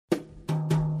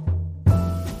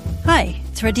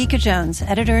it's Radhika Jones,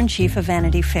 editor-in-chief of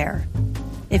Vanity Fair.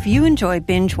 If you enjoy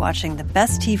binge-watching the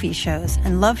best TV shows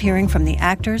and love hearing from the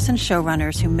actors and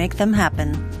showrunners who make them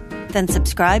happen, then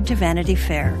subscribe to Vanity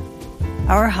Fair.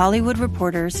 Our Hollywood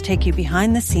reporters take you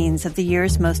behind the scenes of the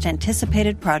year's most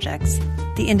anticipated projects,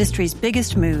 the industry's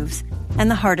biggest moves, and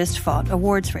the hardest-fought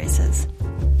awards races.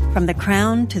 From The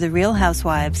Crown to The Real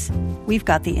Housewives, we've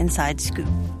got the inside scoop.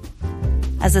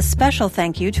 As a special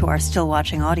thank you to our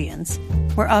still-watching audience,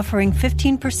 we're offering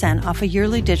 15% off a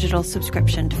yearly digital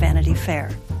subscription to Vanity Fair.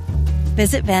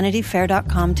 Visit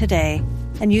vanityfair.com today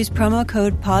and use promo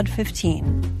code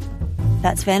POD15.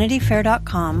 That's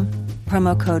vanityfair.com,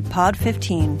 promo code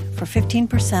POD15 for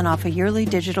 15% off a yearly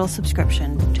digital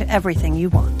subscription to everything you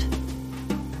want.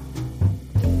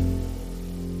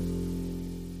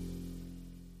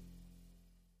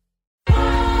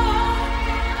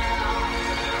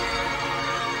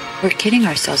 We're kidding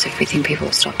ourselves if we think people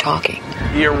will stop talking.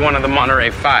 You're one of the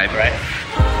Monterey Five, right?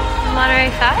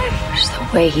 Monterey Five? Just the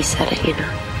way he said it, you know.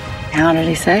 How did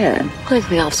he say it? Like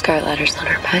we all have scarlet letters on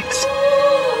our pecs.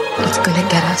 It's gonna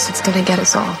get us. It's gonna get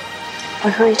us all.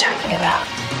 What are you talking about?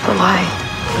 But why?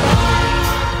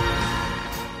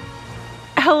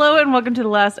 Hello and welcome to the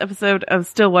last episode of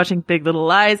Still Watching Big Little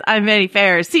Lies. I'm Vanity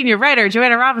Fair senior writer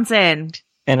Joanna Robinson.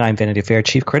 And I'm Vanity Fair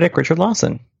chief critic Richard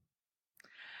Lawson.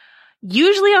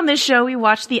 Usually on this show, we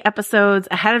watch the episodes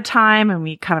ahead of time and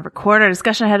we kind of record our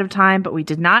discussion ahead of time, but we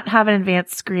did not have an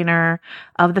advanced screener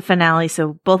of the finale.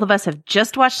 So both of us have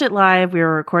just watched it live. We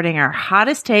were recording our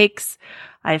hottest takes.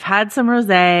 I've had some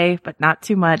rosé, but not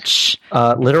too much.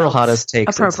 Literal hottest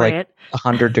takes. It's like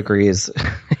 100 degrees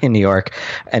in New York.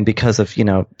 And because of,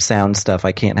 sound stuff,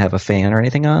 I can't have a fan or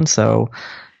anything on. So,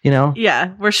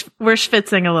 Yeah, we're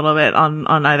schwitzing a little bit on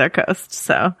either coast.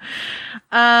 So,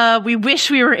 we wish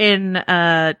we were in,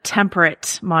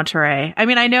 temperate Monterey. I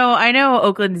mean, I know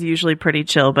Oakland's usually pretty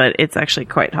chill, but it's actually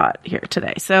quite hot here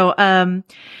today. So,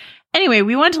 anyway,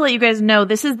 we wanted to let you guys know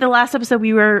this is the last episode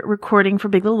we were recording for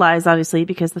Big Little Lies, obviously,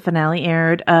 because the finale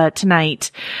aired,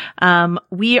 tonight.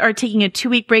 We are taking a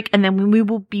 2-week break and then we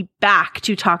will be back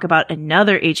to talk about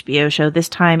another HBO show. This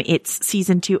time it's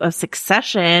season 2 of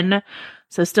Succession.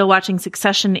 So Still Watching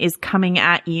Succession is coming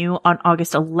at you on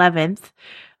August 11th.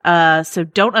 So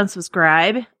don't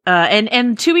unsubscribe.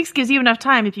 And 2 weeks gives you enough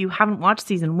time if you haven't watched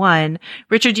season 1.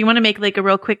 Richard, do you want to make like a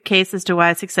real quick case as to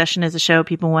why Succession is a show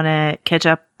people want to catch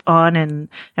up on and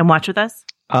watch with us?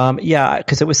 Yeah,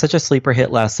 because it was such a sleeper hit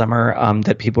last summer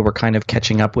that people were kind of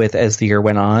catching up with as the year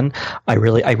went on. I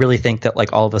really think that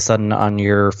like all of a sudden on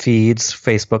your feeds,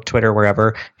 Facebook, Twitter,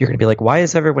 wherever, you're going to be like, why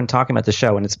is everyone talking about the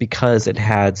show? And it's because it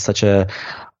had such a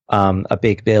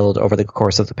big build over the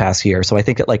course of the past year. So I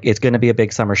think that like it's going to be a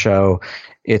big summer show.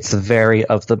 It's very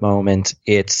of the moment.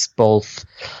 It's both,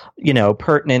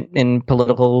 pertinent in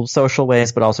political, social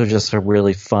ways, but also just a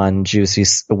really fun, juicy,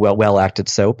 well acted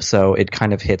soap. So it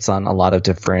kind of hits on a lot of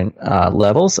different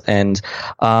levels. And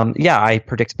I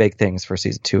predict big things for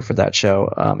season 2 for that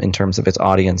show in terms of its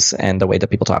audience and the way that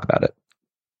people talk about it.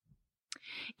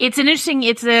 It's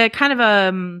a kind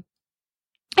of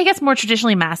I guess more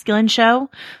traditionally masculine show.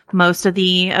 Most of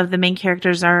the main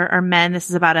characters are men. This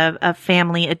is about a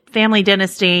family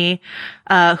dynasty,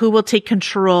 who will take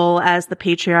control as the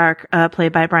patriarch,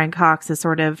 played by Brian Cox, is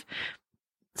sort of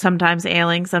sometimes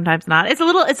ailing, sometimes not. It's a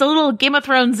little Game of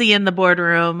Thronesy in the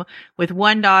boardroom with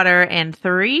one daughter and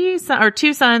 2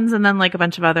 sons, and then like a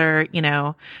bunch of other,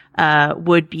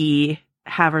 would be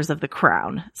havers of the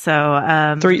crown.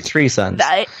 So, 3 sons.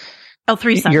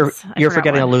 3 sons. You're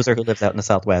forgetting a loser who lives out in the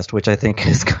Southwest, which I think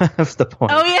is kind of the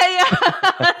point. Oh, yeah.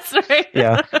 That's right.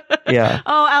 Yeah.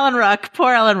 Oh, Alan Ruck.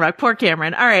 Poor Alan Ruck. Poor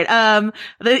Cameron. All right.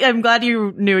 I'm glad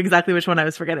you knew exactly which one I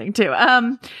was forgetting too.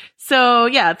 So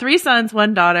yeah, 3 sons,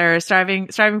 1 daughter, striving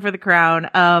for the crown.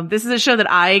 This is a show that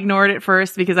I ignored at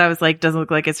first because I was like, doesn't look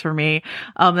like it's for me.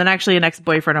 Then actually an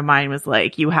ex-boyfriend of mine was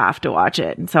like, you have to watch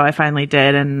it. And so I finally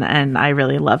did. And I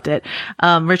really loved it.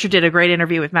 Richard did a great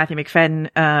interview with Matthew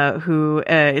McFadden, who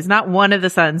is not one of the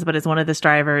sons, but is one of the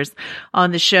strivers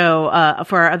on the show,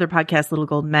 for our other podcast, Little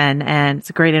Gold Men. And it's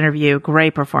a great interview,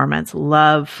 great performance.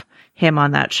 Love him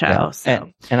on that show. Yeah.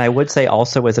 So. And I would say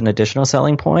also as an additional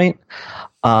selling point,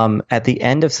 at the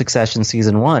end of Succession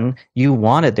season 1, you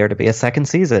wanted there to be a second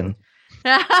season.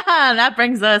 That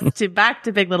brings us back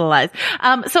to Big Little Lies.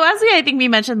 So as I think we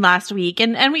mentioned last week,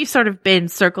 and we've sort of been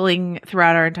circling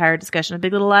throughout our entire discussion of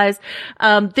Big Little Lies,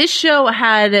 this show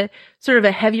had sort of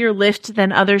a heavier lift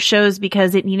than other shows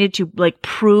because it needed to like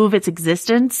prove its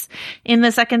existence in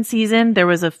the second season. There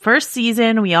was a first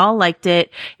season. We all liked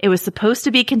it. It was supposed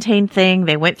to be a contained thing.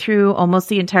 They went through almost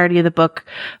the entirety of the book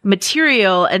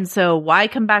material. And so why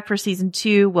come back for season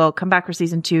 2? Well, come back for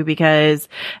season 2 because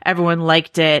everyone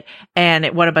liked it and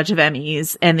it won a bunch of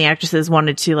Emmys and the actresses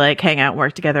wanted to like hang out and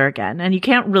work together again. And you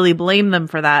can't really blame them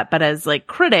for that. But as like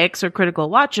critics or critical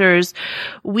watchers,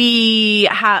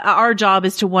 our job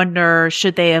is to wonder,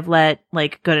 should they have let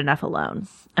like Good Enough alone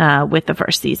with the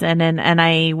first season? And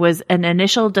I was an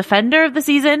initial defender of the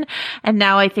season, and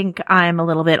now I think I'm a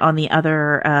little bit on the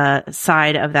other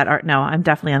side of that. No, I'm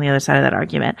definitely on the other side of that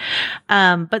argument.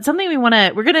 But something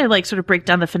we're gonna like sort of break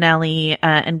down the finale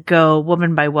and go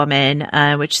woman by woman,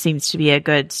 which seems to be a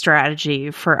good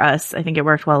strategy for us. I think it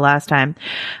worked well last time.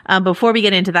 Before we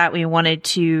get into that, we wanted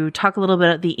to talk a little bit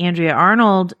about the Andrea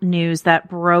Arnold news that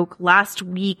broke last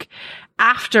week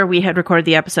after we had recorded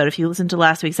the episode. If you listened to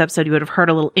last week's episode, you would have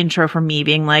heard a little intro from me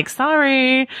being like,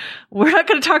 sorry, we're not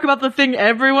going to talk about the thing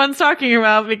everyone's talking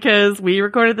about because we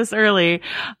recorded this early.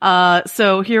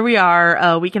 So here we are,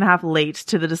 a week and a half late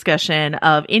to the discussion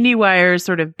of IndieWire's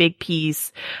sort of big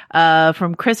piece,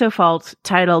 from Chris O'Falt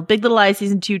titled Big Little Lies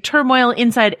Season 2 Turmoil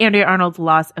Inside Andrea Arnold's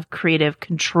Loss of Creative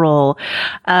Control.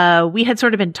 We had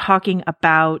sort of been talking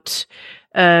about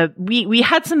we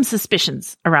had some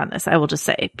suspicions around this, I will just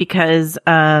say, because,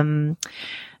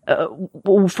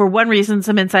 for one reason,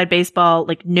 some inside baseball,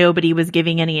 like nobody was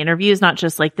giving any interviews, not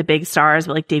just like the big stars,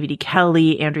 but like David E.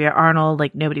 Kelley, Andrea Arnold,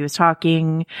 like nobody was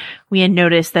talking. We had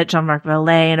noticed that Jean-Marc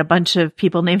Vallée and a bunch of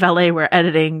people named Vallée were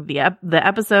editing the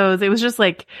episodes. It was just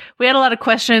like, we had a lot of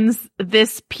questions.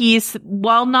 This piece,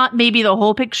 while not maybe the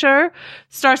whole picture,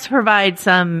 starts to provide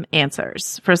some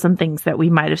answers for some things that we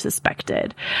might have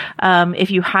suspected.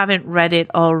 If you haven't read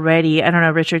it already, I don't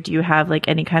know, Richard, do you have like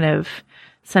any kind of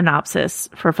synopsis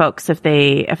for folks if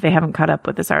they haven't caught up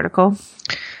with this article?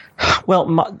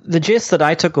 Well, the gist that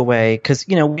I took away, because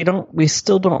we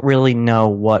still don't really know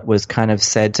what was kind of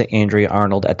said to Andrea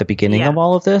Arnold at the beginning of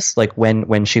all of this, like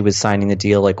when she was signing the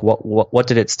deal, like what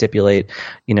did it stipulate,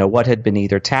 what had been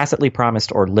either tacitly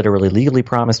promised or literally legally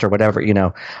promised or whatever,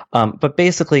 but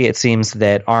basically it seems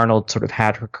that Arnold sort of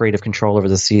had her creative control over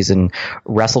the season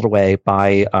wrestled away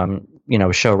by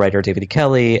show writer David E.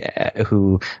 Kelley,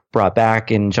 who brought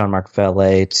back in Jean-Marc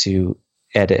Vallée to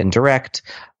edit and direct,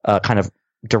 kind of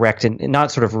direct and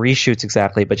not sort of reshoots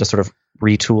exactly, but just sort of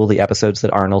retool the episodes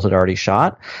that Arnold had already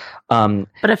shot. But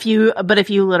a few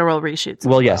literal reshoots.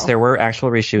 Well, yes, there were actual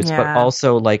reshoots, but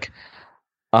also like,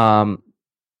 the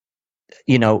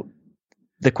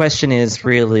question is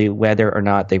really whether or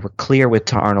not they were clear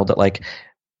with Arnold that like,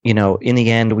 in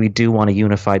the end, we do want a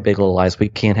unified Big Little Lies. We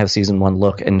can't have season 1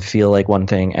 look and feel like one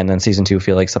thing and then season 2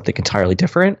 feel like something entirely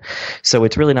different. So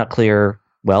it's really not clear,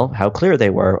 how clear they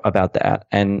were about that.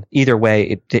 And either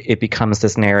way, it becomes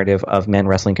this narrative of men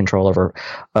wrestling control over,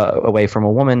 away from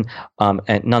a woman,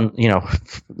 and none,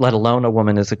 let alone a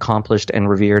woman as accomplished and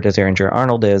revered as Andrea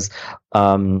Arnold is.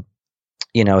 So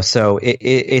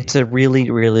it's a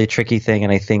really, really tricky thing.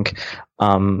 And I think,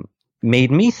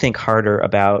 made me think harder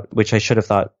about, which I should have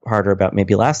thought harder about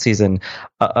maybe last season,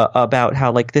 about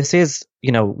how like this is,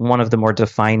 one of the more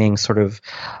defining sort of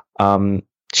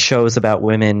shows about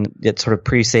women that sort of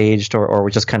presaged or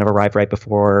just kind of arrived right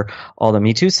before all the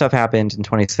Me Too stuff happened in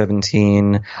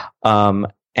 2017.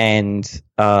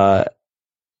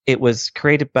 It was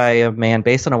created by a man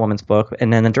based on a woman's book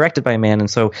and then directed by a man. And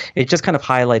so it just kind of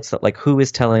highlights that, like, who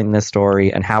is telling this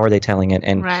story and how are they telling it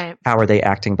and how are they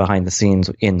acting behind the scenes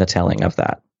in the telling of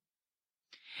that.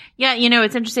 Yeah.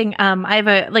 It's interesting. I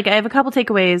have a couple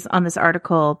takeaways on this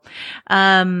article.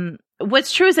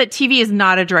 What's true is that TV is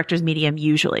not a director's medium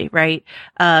usually, right?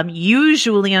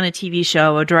 Usually on a TV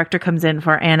show, a director comes in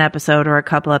for an episode or a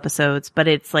couple episodes, but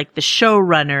it's like the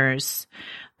showrunners,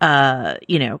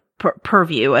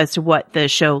 purview as to what the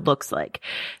show looks like.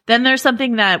 Then there's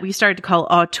something that we started to call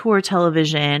auteur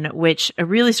television, which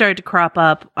really started to crop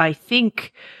up. I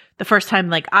think the first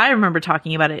time, like, I remember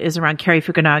talking about it is around Cary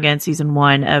Fukunaga in season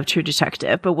 1 of True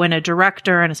Detective. But when a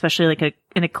director, and especially like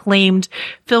an acclaimed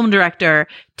film director,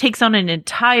 takes on an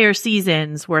entire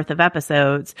season's worth of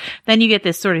episodes, then you get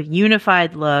this sort of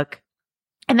unified look.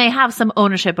 And they have some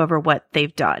ownership over what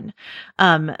they've done.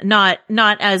 Not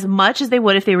as much as they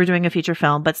would if they were doing a feature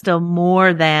film, but still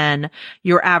more than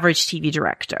your average TV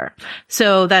director.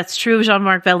 So that's true of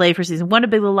Jean-Marc Vallée for season 1 of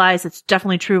Big Little Lies. It's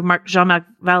definitely true of Jean-Marc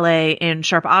Vallée in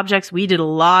Sharp Objects. We did a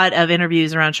lot of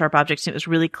interviews around Sharp Objects, and it was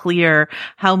really clear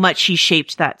how much he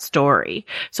shaped that story.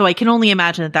 So I can only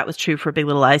imagine that was true for Big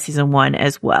Little Lies season 1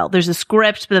 as well. There's a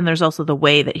script, but then there's also the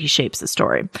way that he shapes the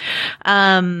story.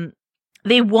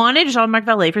 they wanted Jean-Marc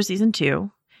Vallée for season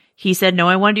 2. He said, no,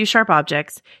 I want to do Sharp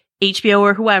Objects. HBO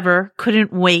or whoever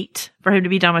couldn't wait for him to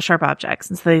be done with Sharp Objects.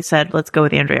 And so they said, let's go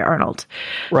with Andrea Arnold.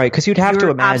 Right. Because you'd have to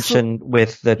imagine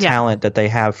with the talent that they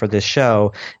have for this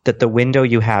show, that the window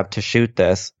you have to shoot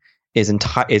this is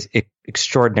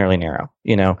extraordinarily narrow,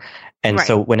 you know? And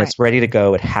so when it's ready to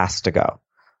go, it has to go.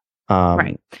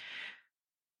 Right.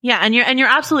 Yeah. And you're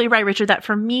absolutely right, Richard, that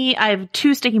for me, I have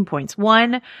 2 sticking points.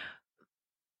 One,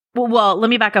 well, let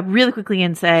me back up really quickly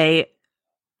and say,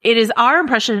 it is our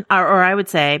impression, or I would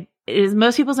say, it is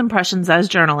most people's impressions as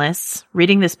journalists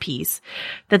reading this piece,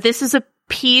 that this is a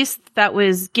piece that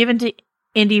was given to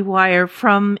IndieWire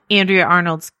from Andrea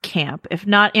Arnold's camp. If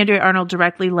not Andrea Arnold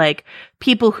directly, like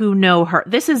people who know her.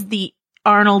 This is the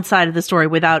Arnold side of the story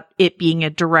without it being a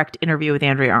direct interview with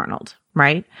Andrea Arnold,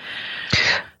 right?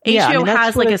 Yeah, HBO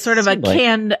has like a sort of a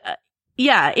canned...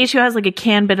 HBO has like a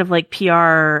canned bit of like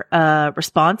PR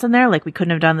response in there. Like we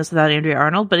couldn't have done this without Andrea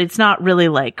Arnold, but it's not really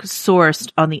like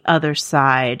sourced on the other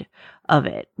side of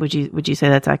it. Would you say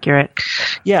that's accurate?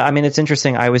 Yeah, I mean, it's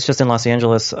interesting. I was just in Los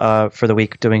Angeles for the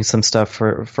week doing some stuff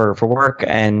for work,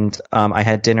 and I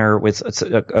had dinner with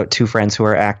 2 friends who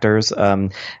are actors.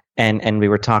 And we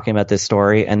were talking about this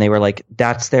story, and they were like,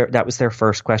 that was their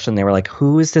first question. They were like,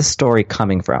 who is this story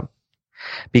coming from?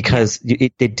 Because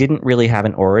it didn't really have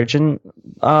an origin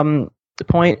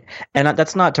point. And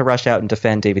that's not to rush out and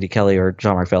defend David E. Kelley or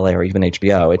Jean-Marc Vallée or even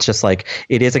HBO. It's just like,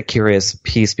 it is a curious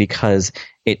piece because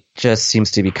it just seems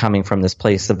to be coming from this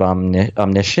place of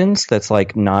omniscience that's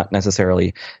like not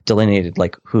necessarily delineated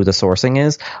like who the sourcing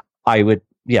is. I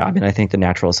think the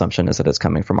natural assumption is that it's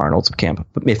coming from Arnold's camp,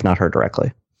 if not her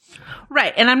directly.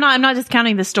 Right. And I'm not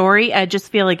discounting the story. I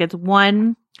just feel like it's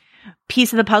one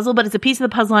piece of the puzzle, but it's a piece of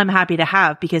the puzzle I'm happy to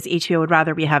have because HBO would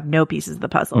rather we have no pieces of the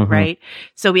puzzle, right?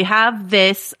 So we have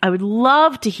this. I would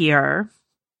love to hear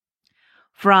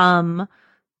from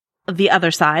the other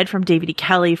side, from David E.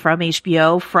 Kelley, from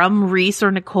HBO, from Reese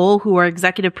or Nicole, who are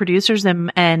executive producers,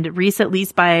 and Reese, at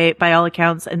least by all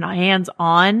accounts, a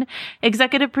hands-on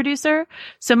executive producer.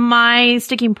 So my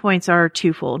sticking points are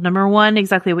twofold. Number one,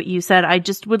 exactly what you said. I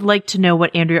just would like to know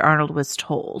what Andrea Arnold was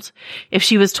told. If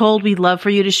she was told, we'd love for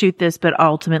you to shoot this, but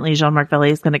ultimately Jean-Marc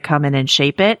Vallée is going to come in and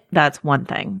shape it, that's one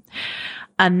thing.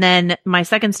 And then my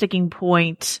second sticking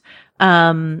point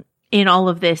in all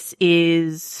of this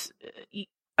is,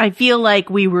 I feel like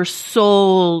we were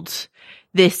sold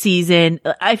this season.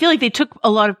 I feel like they took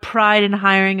a lot of pride in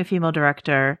hiring a female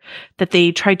director, that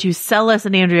they tried to sell us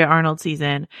an Andrea Arnold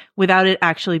season without it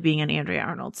actually being an Andrea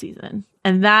Arnold season.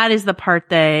 And that is the part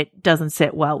that doesn't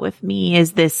sit well with me,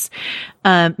 is this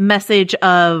message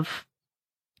of,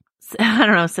 I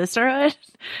don't know, sisterhood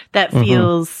that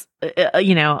feels, a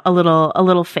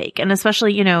little fake. And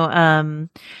especially, none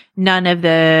of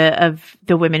the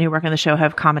women who work on the show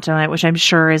have commented on it, which I'm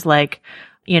sure is like,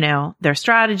 their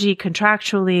strategy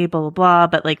contractually, blah, blah, blah,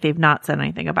 but like they've not said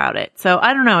anything about it. So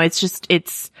I don't know. It's just,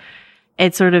 it's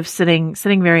sort of sitting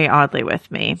very oddly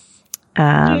with me.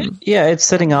 It's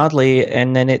sitting oddly,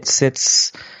 and then it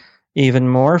sits even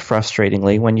more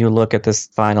frustratingly when you look at this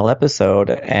final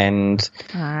episode and,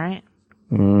 all right,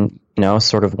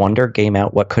 sort of wonder, game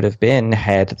out what could have been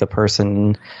had the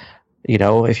person,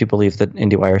 if you believe the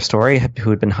IndieWire story, who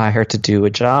had been hired to do a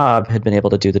job, had been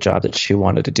able to do the job that she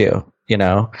wanted to do.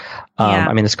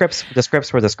 I mean, the scripts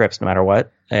were the scripts no matter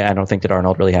what. I don't think that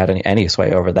Arnold really had any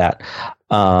sway over that.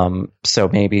 So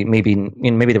maybe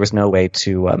there was no way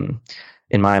to,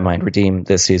 in my mind, redeem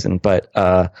this season. But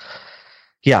I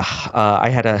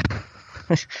had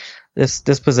this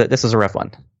was a rough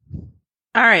one.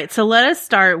 All right, so let us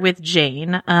start with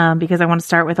Jane, because I want to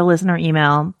start with a listener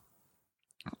email.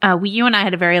 You and I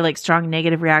had a very strong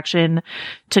negative reaction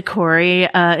to Corey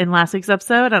in last week's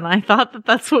episode, and I thought that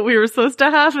that's what we were supposed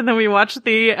to have. And then we watched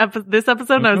this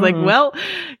episode, and I was like, well,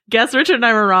 guess Richard and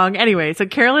I were wrong. Anyway, so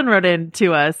Carolyn wrote in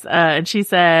to us, and she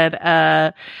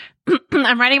said,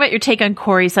 I'm writing about your take on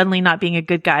Corey suddenly not being a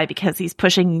good guy because he's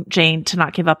pushing Jane to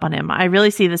not give up on him. I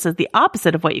really see this as the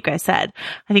opposite of what you guys said.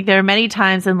 I think there are many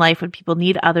times in life when people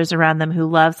need others around them who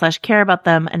love/care about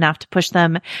them enough to push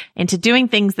them into doing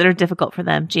things that are difficult for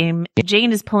them. Jane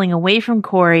is pulling away from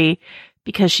Corey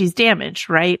because she's damaged,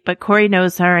 right? But Corey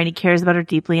knows her and he cares about her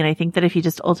deeply. And I think that if he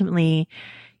just ultimately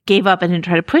gave up and didn't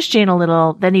try to push Jane a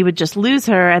little, then he would just lose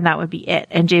her and that would be it.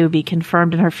 And Jane would be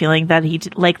confirmed in her feeling that he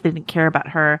likely didn't care about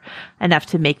her enough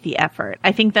to make the effort.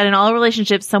 I think that in all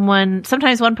relationships,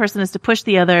 sometimes one person is to push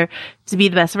the other to be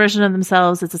the best version of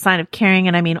themselves. It's a sign of caring.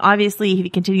 And I mean, obviously, if he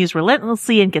continues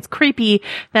relentlessly and gets creepy,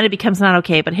 then it becomes not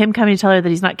okay. But him coming to tell her that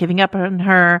he's not giving up on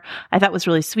her, I thought was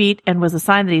really sweet and was a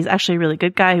sign that he's actually a really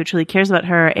good guy who truly cares about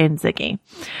her and Ziggy.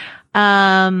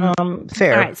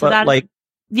 Fair, right, so but like,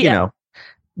 yeah. you know,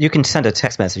 you can send a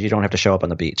text message. You don't have to show up on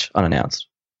the beach unannounced.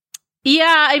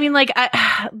 Yeah, I mean, like,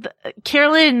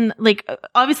 Carolyn, like,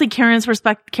 obviously Carolyn's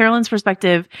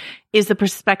perspective is the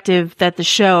perspective that the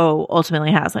show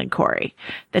ultimately has on Corey.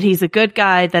 That he's a good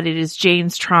guy, that it is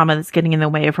Jane's trauma that's getting in the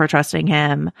way of her trusting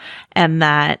him, and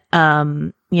that,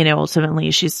 you know,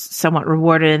 ultimately she's somewhat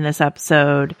rewarded in this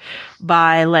episode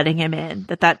by letting him in.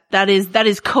 That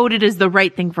is coded as the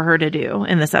right thing for her to do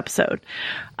in this episode.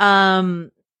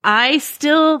 I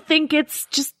still think it's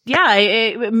just,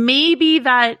 maybe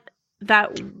that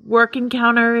work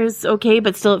encounter is okay,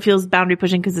 but still it feels boundary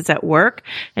pushing because it's at work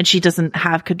and she doesn't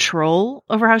have control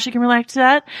over how she can react to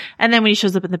that. And then when he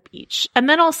shows up at the beach, and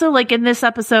then also like in this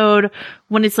episode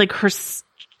when it's like her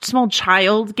small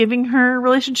child giving her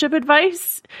relationship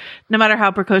advice, no matter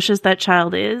how precocious that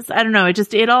child is, I don't know.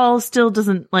 It all still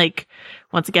doesn't, like,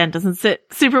 once again, doesn't sit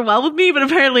super well with me, but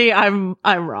apparently I'm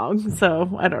wrong.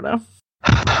 So I don't know.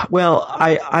 Well,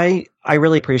 I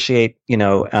really appreciate, you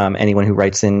know, anyone who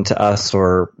writes into us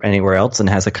or anywhere else and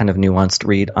has a kind of nuanced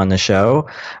read on the show,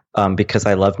 because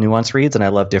I love nuanced reads and I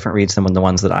love different reads than the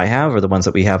ones that I have or the ones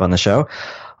that we have on the show,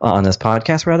 on this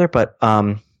podcast rather. But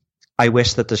I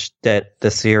wish that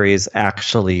the series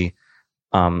actually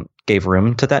gave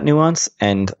room to that nuance,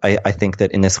 and I think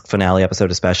that in this finale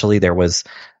episode especially, there was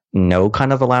no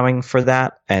kind of allowing for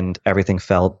that, and everything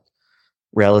felt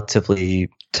relatively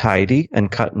tidy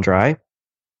and cut and dry.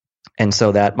 And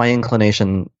so that my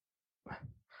inclination,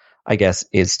 I guess,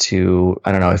 is to,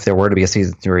 I don't know, if there were to be a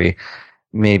season 3,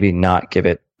 maybe not give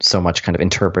it so much kind of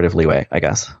interpretive leeway, I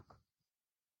guess.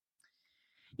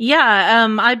 Yeah,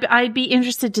 I'd be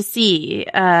interested to see,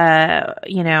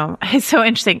 you know, it's so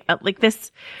interesting. Like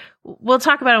this, we'll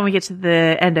talk about it when we get to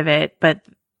the end of it, but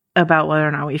about whether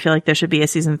or not we feel like there should be a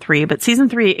season 3, but season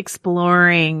 3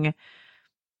 exploring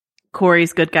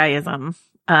Corey's good guyism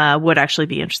would actually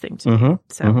be interesting to me.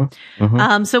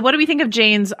 So what do we think of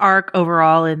Jane's arc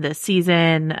overall in this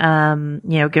season?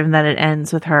 You know, given that it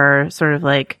ends with her sort of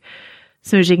like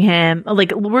smooching him,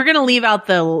 like we're going to leave out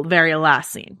the very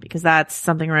last scene because that's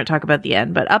something we're going to talk about at the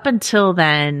end. But up until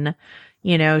then,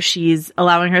 you know, she's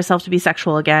allowing herself to be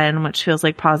sexual again, which feels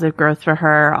like positive growth for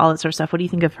her, all that sort of stuff. What do you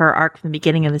think of her arc from the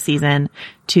beginning of the season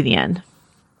to the end?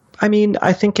 I mean,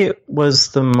 I think it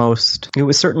was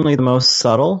certainly the most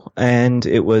subtle, and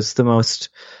it was the most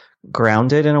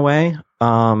grounded in a way.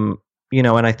 You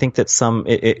know, and I think that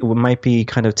it might be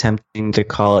kind of tempting to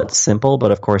call it simple, but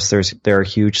of course there are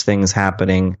huge things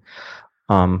happening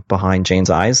behind Jane's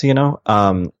eyes, you know?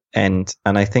 And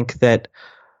I think that,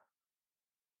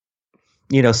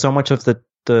 you know, so much of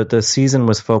the season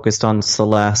was focused on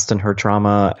Celeste and her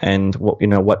trauma and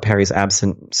what Perry's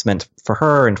absence meant for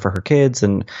her and for her kids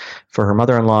and for her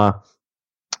mother-in-law,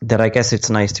 that I guess it's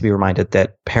nice to be reminded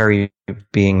that Perry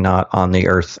being not on the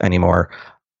earth anymore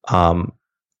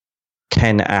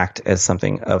can act as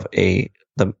something of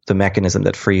the mechanism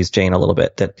that frees Jane a little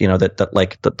bit, that, you know, that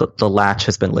like the latch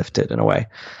has been lifted in a way.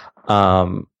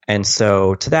 And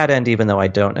so to that end, even though I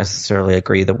don't necessarily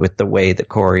agree with the way that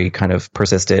Corey kind of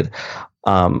persisted,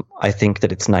 I think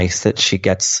that it's nice that she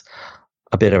gets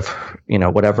a bit of, you know,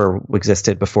 whatever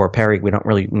existed before Perry. We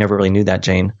never really knew that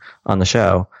Jane on the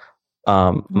show,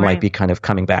 might be kind of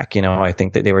coming back. You know, I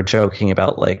think that they were joking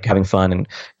about like having fun and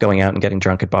going out and getting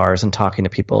drunk at bars and talking to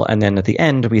people. And then at the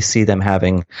end, we see them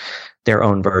having their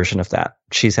own version of that.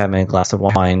 She's having a glass of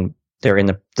wine. They're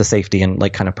in the safety and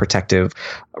like kind of protective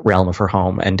realm of her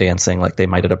home and dancing like they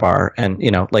might at a bar. And, you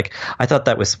know, like I thought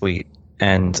that was sweet.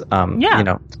 And, you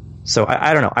know, so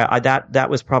I don't know. That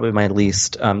was probably my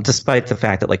least, despite the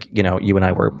fact that, like, you know, you and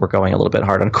I were going a little bit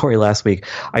hard on Corey last week.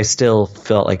 I still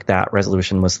felt like that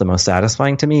resolution was the most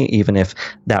satisfying to me, even if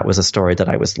that was a story that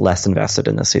I was less invested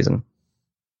in this season.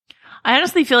 I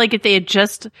honestly feel like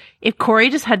if Corey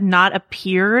just had not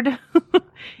appeared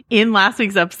in last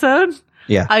week's episode,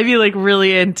 yeah, I'd be like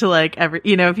really into like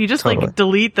you know, if you just like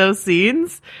delete those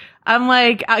scenes, I'm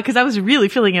like, cause I was really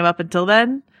feeling him up until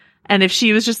then. And if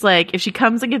she was just like, if she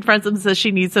comes and confronts him and says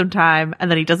she needs some time, and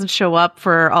then he doesn't show up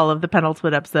for all of the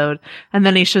penultimate episode, and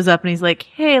then he shows up and he's like,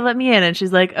 hey, let me in. And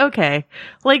she's like, okay.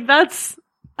 Like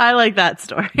I like that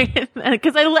story.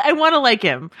 Cause I want to like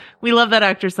him. We love that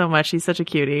actor so much. He's such a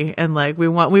cutie. And like, we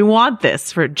want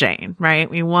this for Jane, right?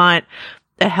 We want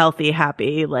a healthy,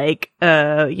 happy, like,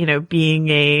 you know, being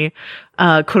a,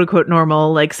 quote unquote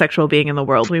normal, like sexual being in the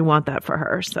world. We want that for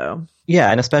her. So. Yeah,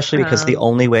 and especially because the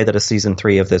only way that a season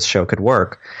 3 of this show could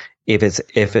work if it's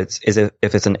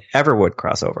an Everwood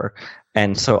crossover.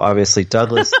 And so obviously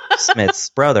Douglas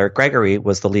Smith's brother Gregory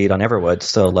was the lead on Everwood.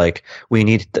 So like we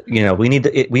need to be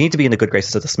in the good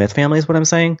graces of the Smith family is what I'm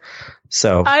saying.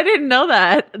 So I didn't know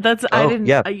that.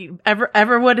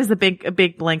 Everwood is a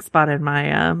big blank spot in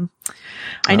my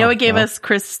I know it gave us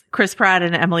Chris Pratt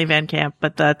and Emily Van Camp,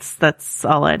 but that's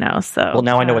all I know. So well,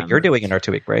 now I know what you're doing in our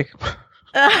 2-week break.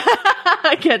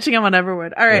 Catching up on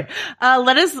Everwood. All right. Yeah.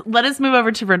 Let us move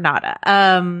over to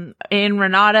Renata. In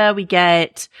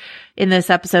Renata, in this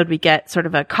episode, we get sort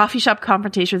of a coffee shop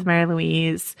confrontation with Mary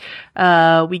Louise.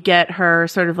 We get her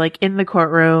sort of like in the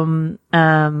courtroom.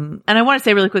 And I want to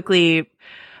say really quickly,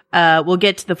 we'll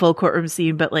get to the full courtroom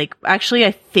scene, but like, actually,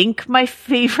 I think my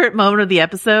favorite moment of the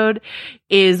episode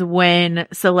is when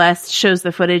Celeste shows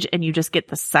the footage and you just get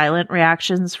the silent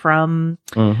reactions from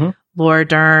Laura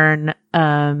Dern,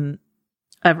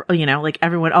 like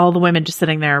everyone, all the women just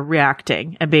sitting there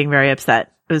reacting and being very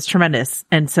upset. It was tremendous.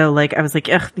 And so like, I was like,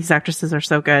 ugh, these actresses are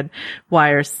so good.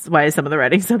 Why is some of the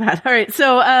writing so bad? All right.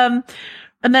 So,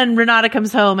 and then Renata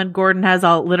comes home and Gordon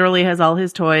literally has all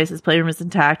his toys. His playroom is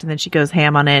intact. And then she goes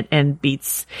ham on it and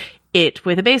beats it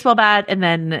with a baseball bat and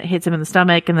then hits him in the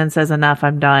stomach and then says, enough,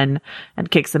 I'm done,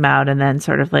 and kicks him out and then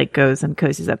sort of like goes and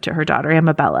cozies up to her daughter,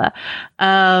 Amabella.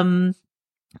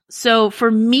 So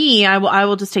for me, I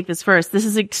will just take this first. This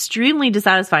is extremely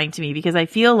dissatisfying to me because I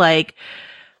feel like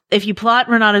if you plot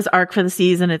Renata's arc for the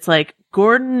season, it's like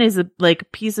Gordon is a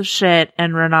piece of shit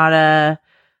and Renata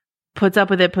puts up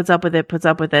with it,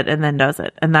 and then does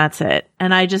it. And that's it.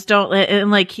 And I just don't,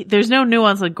 and like, there's no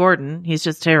nuance with Gordon. He's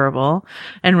just terrible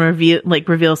and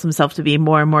reveals himself to be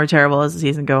more and more terrible as the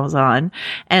season goes on.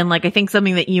 And like, I think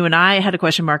something that you and I had a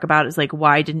question mark about is like,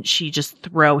 why didn't she just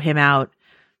throw him out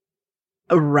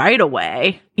right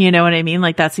away? You know what I mean?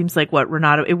 Like that seems like what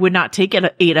Renata, it would not take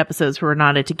 8 episodes for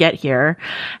Renata to get here.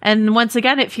 And once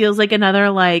again, it feels like another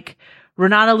like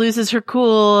Renata loses her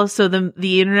cool. So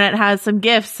the internet has some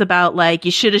gifts about like,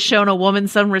 you should have shown a woman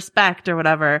some respect or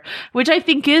whatever, which I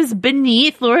think is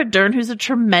beneath Laura Dern, who's a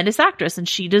tremendous actress and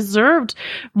she deserved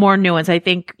more nuance. I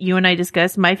think you and I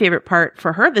discussed my favorite part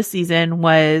for her this season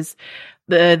was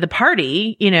the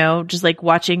party, just like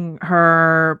watching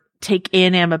her take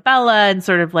in Amabella and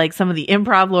sort of like some of the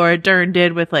improv Laura Dern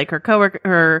did with like her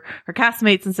coworker, her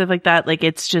castmates and stuff like that. Like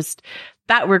it's just,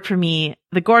 that worked for me.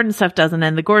 The Gordon stuff doesn't,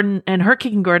 and the Gordon and her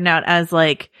kicking Gordon out as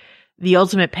like the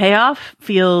ultimate payoff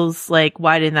feels like,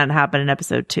 why didn't that happen in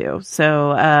episode 2?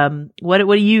 So, what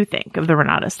do you think of the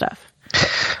Renata stuff?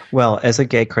 Well, as a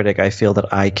gay critic, I feel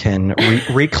that I can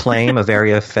reclaim a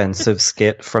very offensive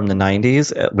skit from the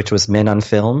 90s, which was Men on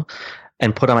Film,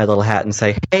 and put on my little hat and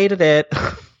say, hated it.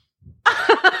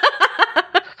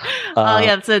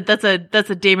 Yeah, that's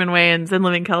a Damon Wayans in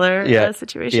Living Color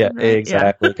situation. Yeah, right?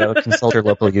 exactly. Go consult your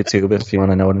local YouTube if you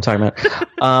want to know what I'm talking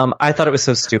about. I thought it was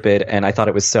so stupid, and I thought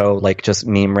it was so like just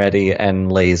meme ready and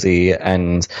lazy.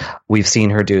 And we've seen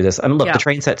her do this. I mean, look, the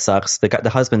train set sucks. The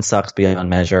husband sucks beyond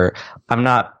measure. I'm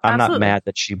not mad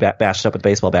that she bashed up with a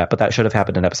baseball bat, but that should have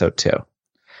happened in episode 2.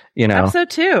 Episode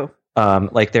 2.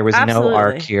 Like there was no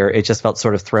arc here. It just felt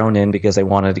sort of thrown in because they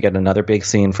wanted to get another big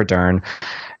scene for Dern.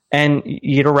 And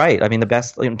you're right. I mean,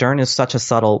 Dern is such a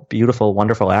subtle, beautiful,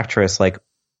 wonderful actress, like,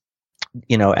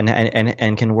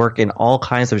 and can work in all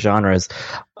kinds of genres.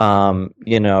 And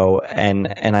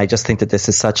I just think that this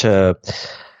is such a,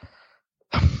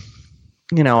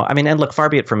 and look, far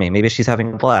be it from me. Maybe she's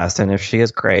having a blast, and if she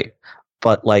is, great.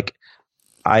 But like,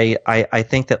 I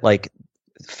think that like,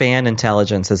 fan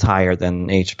intelligence is higher than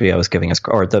HBO is giving us,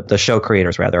 or the show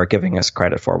creators rather are giving us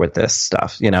credit for with this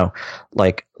stuff. Yes,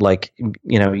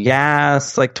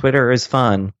 like Twitter is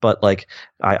fun, but like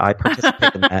I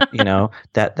participate in that,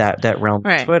 that realm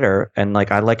of Twitter, and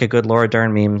like I like a good Laura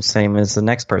Dern meme, same as the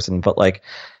next person, but like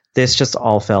this just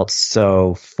all felt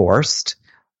so forced,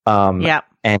 and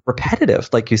repetitive,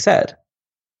 like you said.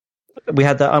 We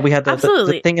had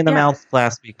the thing in the mouth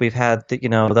last week. We've had the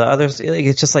others.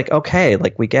 It's just like, okay,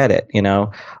 like we get it,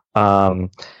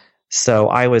 So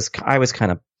I was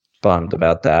kind of bummed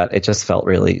about that. It just felt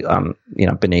really,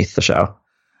 beneath the show.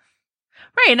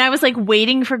 Right. And I was like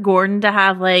waiting for Gordon to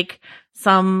have like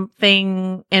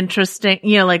something interesting,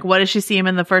 like what does she see him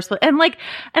in the first place? And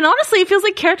honestly, it feels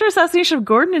like character assassination of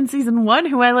Gordon in season 1,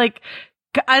 who I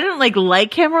didn't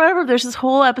like him or whatever. There's this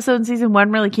whole episode in season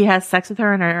 1 where like he has sex with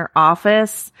her in her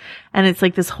office, and it's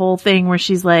like this whole thing where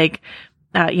she's like,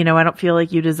 I don't feel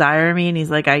like you desire me, and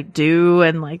he's like, I do,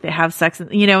 and like they have sex,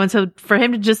 and so for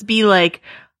him to just be like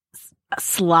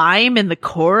slime in the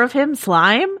core of him,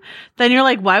 slime, then you're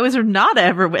like, why was Renata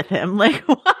ever with him? Like,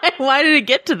 why did it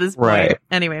get to this point? Right.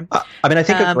 Anyway. I mean, I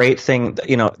think a great thing,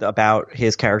 about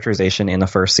his characterization in the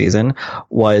first season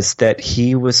was that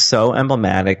he was so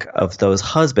emblematic of those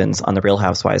husbands on The Real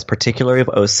Housewives, particularly of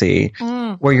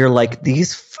OC, where you're like,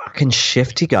 these fucking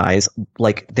shifty guys,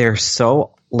 like, they're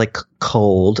so, like,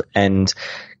 cold and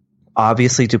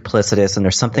obviously duplicitous, and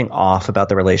there's something off about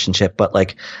the relationship, but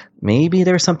like maybe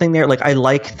there's something there. Like, I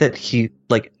like that he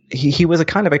was a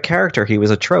kind of a character, he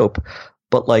was a trope,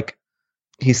 but like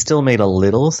he still made a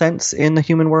little sense in the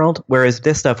human world. Whereas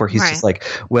this stuff where he's just like,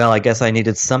 well, I guess I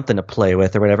needed something to play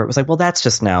with or whatever. It was like, well,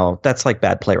 that's like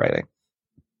bad playwriting.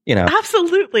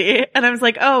 Absolutely. And I was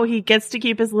like, oh, he gets to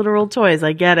keep his literal toys.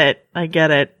 I get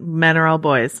it. Men are all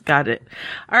boys. Got it.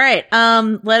 All right.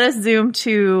 Let us zoom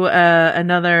to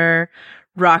another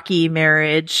rocky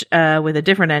marriage with a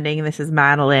different ending. This is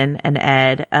Madeline and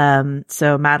Ed.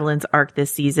 So Madeline's arc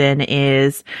this season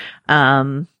is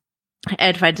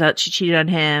Ed finds out she cheated on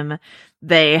him.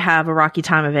 They have a rocky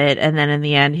time of it, and then in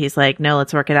the end he's like, no,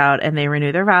 let's work it out, and they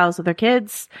renew their vows with their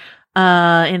kids.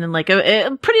 In like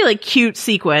a pretty like cute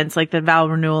sequence, like the vow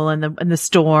renewal and the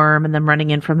storm and them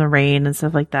running in from the rain and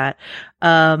stuff like that.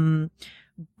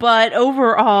 But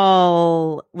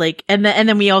overall, like, and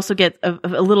then we also get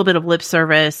a little bit of lip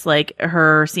service, like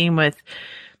her scene with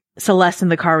Celeste in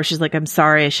the car where she's like, I'm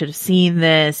sorry, I should have seen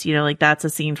this, like that's a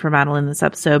scene for Madeline this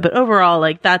episode. But overall,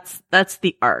 like that's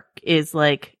the arc, is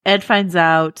like Ed finds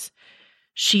out,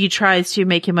 she tries to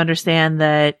make him understand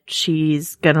that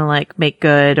she's gonna like make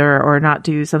good or not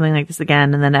do something like this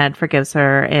again. And then Ed forgives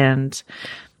her, and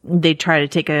they try to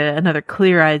take another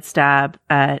clear-eyed stab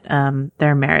at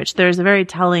their marriage. There's a very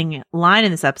telling line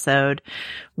in this episode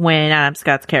when Adam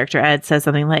Scott's character Ed says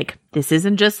something like, this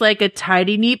isn't just like a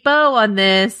tidy, neat bow on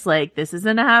this. Like, this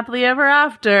isn't a happily ever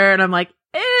after. And I'm like,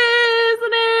 isn't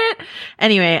it?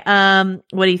 Anyway,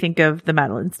 what do you think of the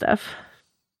Madeline stuff?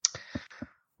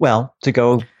 Well, to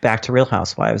go back to Real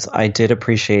Housewives, I did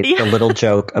appreciate the little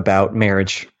joke about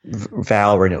marriage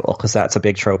vow renewal, because that's a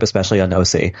big trope, especially on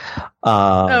OC.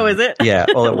 Oh, is it? Yeah,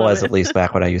 well, it was at least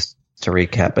back when I used to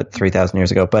recap it 3,000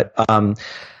 years ago. But,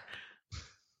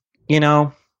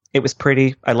 it was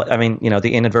pretty. I mean,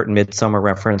 the inadvertent Midsummer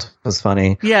reference was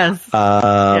funny. Yes.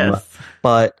 Yes.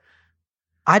 But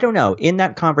I don't know. In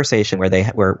that conversation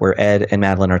where Ed and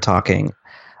Madeline are talking,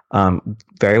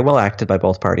 very well acted by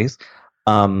both parties.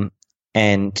 And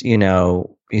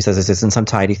he says this isn't some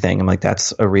tidy thing. I'm like,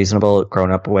 that's a reasonable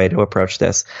grown up way to approach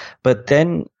this. But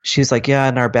then she's like, yeah,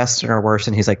 and our best and our worst.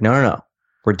 And he's like, no,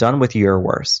 we're done with your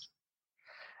worst.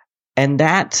 And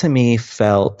that to me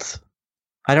felt,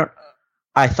 I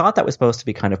thought that was supposed to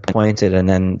be kind of pointed, and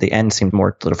then the end seemed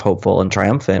more sort of hopeful and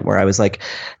triumphant, where I was like,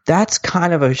 that's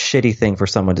kind of a shitty thing for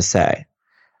someone to say.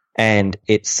 And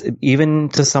it's even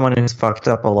to someone who's fucked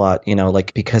up a lot,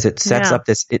 because it sets up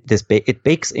it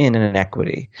bakes in an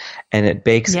inequity, and it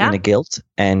bakes in a guilt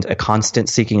and a constant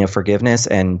seeking of forgiveness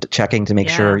and checking to make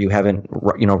sure you haven't,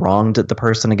 wronged the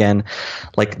person again.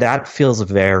 Like, that feels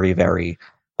very, very,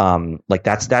 like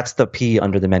that's the pea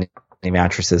under the many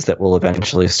mattresses that will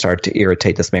eventually start to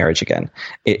irritate this marriage again,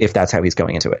 if that's how he's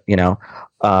going into it,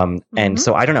 and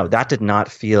so I don't know, that did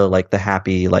not feel like the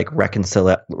happy, like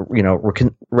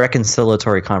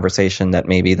reconciliatory conversation that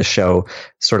maybe the show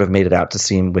sort of made it out to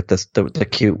seem with the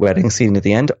cute wedding scene at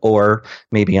the end. Or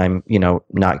maybe I'm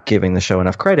not giving the show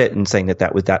enough credit and saying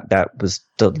that was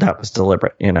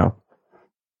deliberate.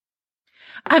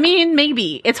 I mean,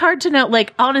 maybe it's hard to know.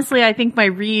 Like, honestly, I think my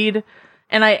read,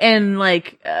 either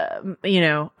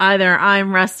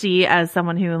I'm rusty as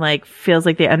someone who like feels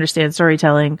like they understand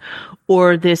storytelling,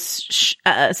 or this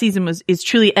season is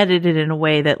truly edited in a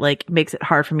way that like makes it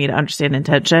hard for me to understand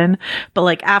intention. But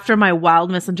like, after my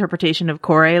wild misinterpretation of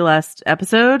Corey last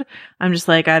episode, I'm just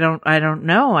like, I don't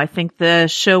know. I think the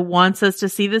show wants us to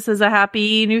see this as a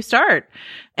happy new start.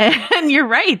 And you're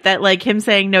right that like him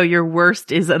saying, no, your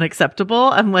worst is unacceptable.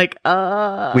 I'm like,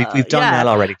 we've done that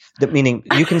already. Meaning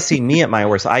you can see me at my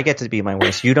worst. I get to be my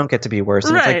worst. You don't get to be worse.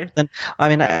 And right. It's like, then, I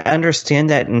mean, I understand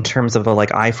that in terms of a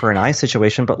like eye for an eye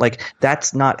situation, but like,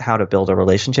 that's not how to build a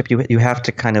relationship. You have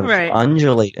to kind of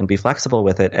undulate and be flexible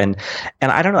with it. And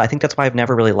I don't know. I think that's why I've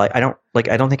never really I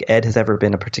don't think Ed has ever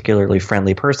been a particularly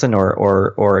friendly person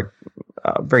or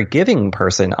a very giving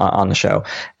person on the show.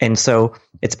 And so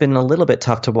it's been a little bit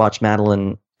tough to watch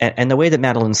Madeline and the way that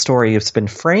Madeline's story has been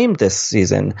framed this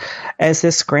season as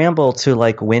this scramble to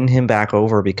like win him back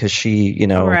over because she,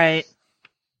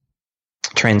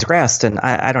 transgressed. And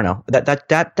I don't know,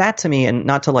 that to me, and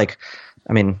not to like,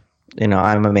 I mean,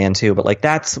 I'm a man too, but like,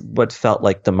 that's what felt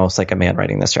like the most like a man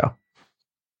writing this show.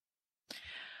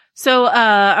 So,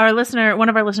 one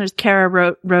of our listeners,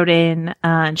 Kara, wrote in,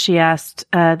 and she asked,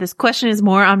 this question is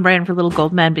more on brand for Little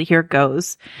Gold Men, but here it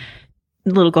goes.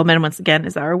 Little Gold Men, once again,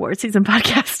 is our award season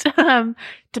podcast.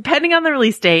 Depending on the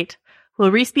release date,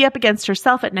 will Reese be up against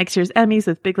herself at next year's Emmys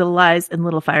with Big Little Lies and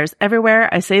Little Fires Everywhere?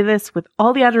 I say this with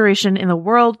all the adoration in the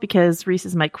world because Reese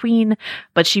is my queen,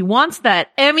 but she wants that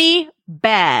Emmy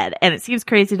bad. And it seems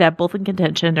crazy to have both in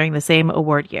contention during the same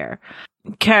award year.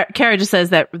 Kara just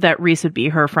says that Reese would be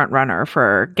her front runner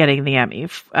for getting the Emmy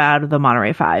out of the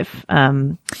Monterey Five.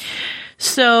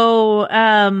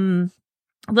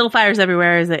 Little Fires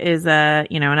Everywhere is an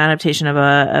adaptation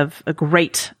of a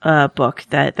great book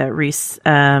that Reese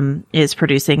is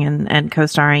producing and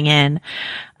co-starring in.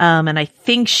 And I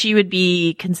think she would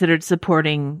be considered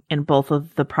supporting in both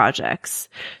of the projects.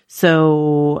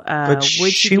 So but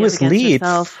she was lead.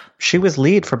 She was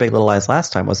lead for Big Little Lies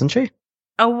last time, wasn't she?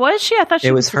 Oh, was she? I thought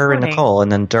it was her and Nicole,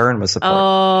 and then Dern was supporting.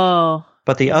 Oh.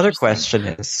 But the other question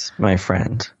is, my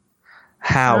friend,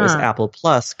 how is Apple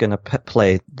Plus going to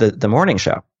play the morning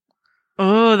show?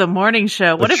 Oh, the morning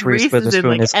show. What if Reese is in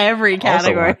like every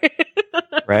category?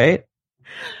 Right?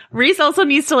 Reese also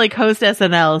needs to like host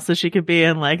SNL so she could be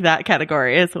in like that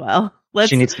category as well.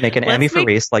 She needs to make an Emmy for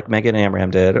Reese like Megan Amram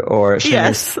did, or she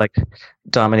needs to like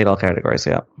dominate all categories.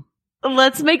 Yeah.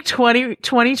 Let's make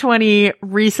 2020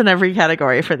 Reese in every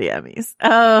category for the Emmys.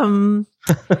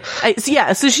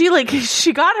 So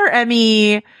she got her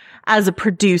Emmy as a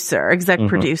producer,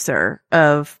 producer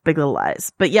of Big Little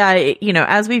Lies. But yeah,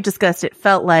 as we've discussed, it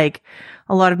felt like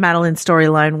a lot of Madeline's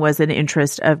storyline was an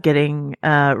interest of getting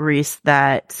Reese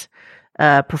that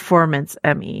performance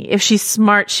Emmy. If she's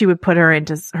smart, she would put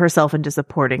herself into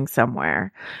supporting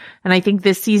somewhere. And I think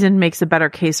this season makes a better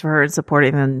case for her in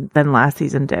supporting than last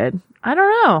season did. I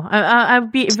don't know.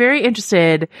 I'd be very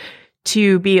interested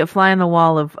to be a fly on the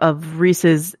wall of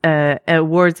Reese's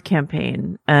awards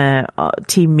campaign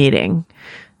team meeting.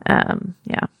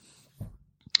 Yeah.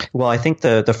 Well, I think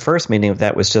the first meeting of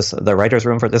that was just the writer's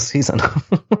room for this season.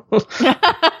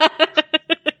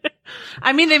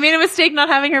 I mean, they made a mistake not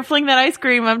having her fling that ice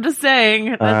cream. I'm just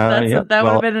saying. That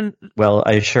would have been... Well,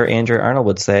 I'm sure Andrew Arnold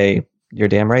would say, you're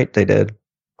damn right they did.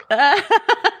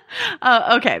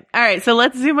 Okay. All right. So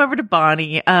let's zoom over to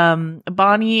Bonnie.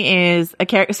 Bonnie is a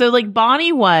character. So like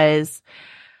Bonnie was...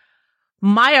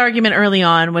 My argument early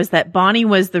on was that Bonnie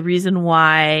was the reason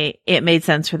why it made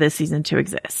sense for this season to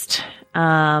exist.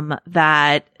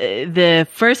 That the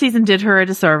first season did her a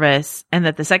disservice, and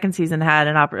that the second season had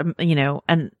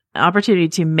an opportunity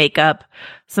to make up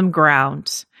some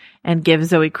ground and give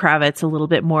Zoe Kravitz a little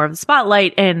bit more of the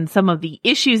spotlight. And some of the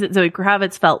issues that Zoe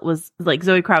Kravitz felt was like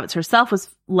Zoe Kravitz herself was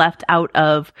left out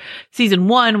of season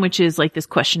 1, which is like this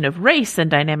question of race and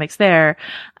dynamics there.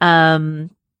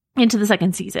 Into the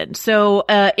second season. So,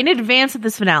 in advance of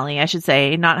this finale, I should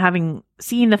say, not having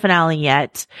seen the finale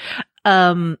yet,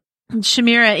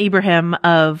 Shamira Ibrahim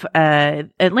of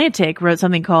Atlantic wrote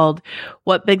something called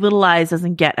What Big Little Lies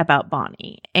Doesn't Get About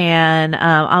Bonnie. And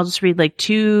I'll just read like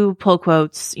 2 pull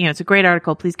quotes. It's a great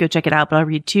article. Please go check it out, but I'll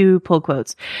read 2 pull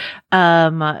quotes.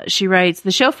 She writes,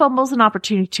 "The show fumbles an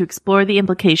opportunity to explore the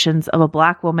implications of a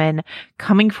Black woman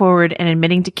coming forward and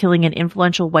admitting to killing an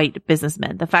influential white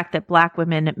businessman. The fact that Black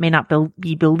women may not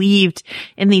be believed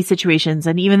in these situations,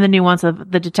 and even the nuance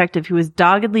of the detective who is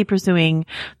doggedly pursuing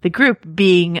the group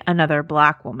being another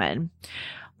Black woman.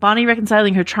 Bonnie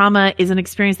reconciling her trauma is an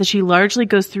experience that she largely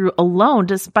goes through alone,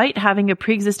 despite having a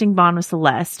pre-existing bond with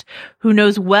Celeste, who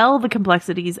knows well the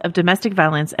complexities of domestic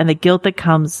violence and the guilt that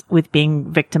comes with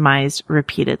being victimized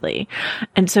repeatedly."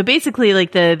 And so basically,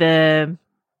 like the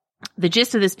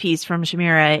gist of this piece from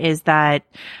Shamira is that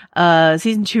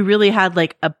season 2 really had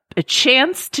like a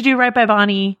chance to do right by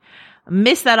Bonnie,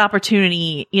 missed that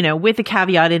opportunity, with a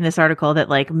caveat in this article that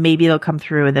like maybe they'll come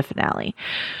through in the finale.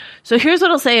 So here's what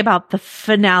I'll say about the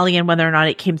finale and whether or not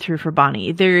it came through for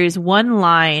Bonnie. There is one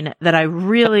line that I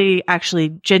really actually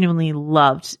genuinely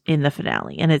loved in the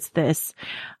finale, and it's this.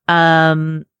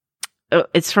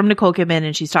 It's from Nicole Kidman,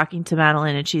 and she's talking to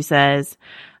Madeline, and she says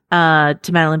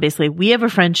to Madeline basically, "We have a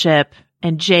friendship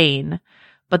and Jane,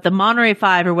 but the Monterey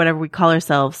Five, or whatever we call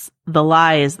ourselves, the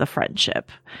lie is the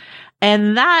friendship."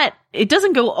 And that, it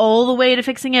doesn't go all the way to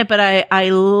fixing it, but I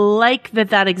like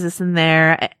that exists in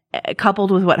there,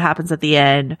 coupled with what happens at the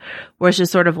end, where it's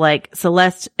just sort of like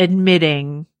Celeste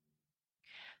admitting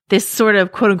this sort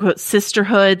of quote unquote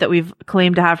sisterhood that we've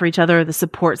claimed to have for each other, the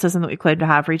support system that we claim to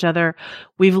have for each other.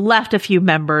 We've left a few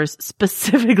members,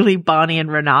 specifically Bonnie and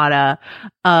Renata,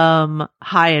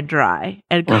 high and dry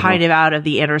and kind of out of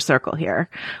the inner circle here.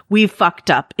 We've fucked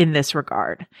up in this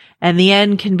regard. And the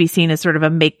end can be seen as sort of a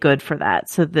make good for that.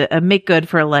 So a make good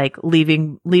for like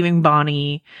leaving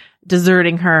Bonnie,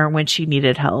 deserting her when she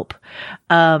needed help.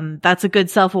 That's a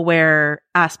good self-aware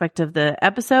aspect of the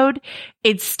episode.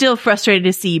 It's still frustrating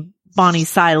to see Bonnie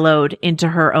siloed into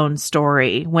her own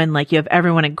story when like you have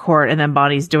everyone in court and then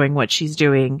Bonnie's doing what she's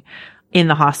doing in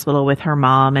the hospital with her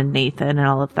mom and Nathan and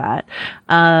all of that.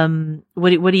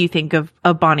 What do you think of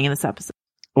Bonnie in this episode?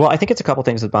 Well, I think it's a couple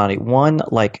things with Bonnie. One,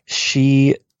 like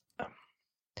she,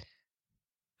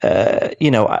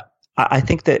 I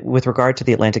think that with regard to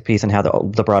the Atlantic piece and how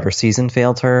the broader season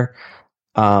failed her,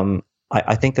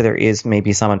 I think that there is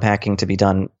maybe some unpacking to be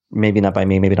done, maybe not by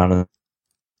me, maybe not on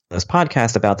this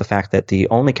podcast, about the fact that the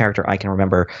only character I can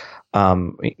remember,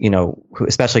 who,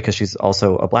 especially because she's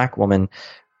also a Black woman,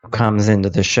 who comes into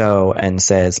the show and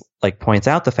says, like, points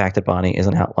out the fact that Bonnie is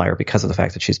an outlier because of the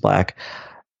fact that she's Black,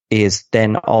 is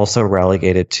then also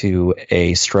relegated to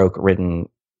a stroke-ridden,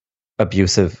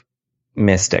 abusive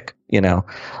mystic,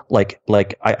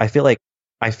 I feel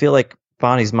like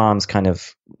Bonnie's mom's kind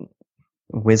of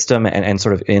wisdom and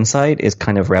sort of insight is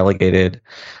kind of relegated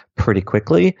pretty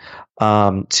quickly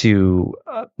to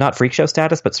not freak show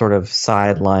status, but sort of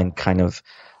sideline kind of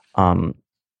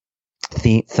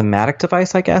the thematic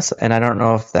device, I guess. And I don't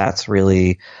know if that's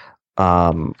really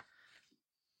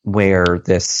where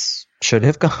this should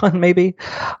have gone, maybe.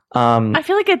 I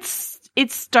feel like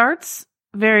it starts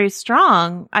very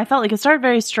strong. I felt like it started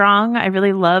very strong. I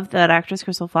really loved that actress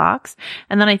Crystal Fox.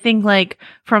 And then I think like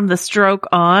from the stroke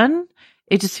on,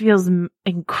 it just feels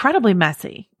incredibly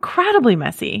messy,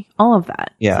 all of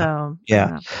that. Yeah. So,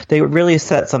 yeah. They really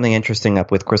set something interesting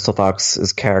up with Crystal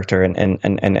Fox's character and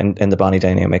the Bonnie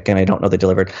dynamic. And I don't know they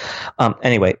delivered.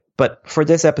 Anyway, but for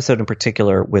this episode in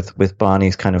particular with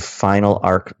Bonnie's kind of final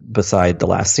arc beside the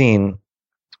last scene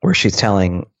where she's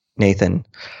telling Nathan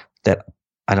that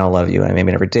I don't love you and I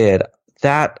maybe never did,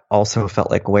 that also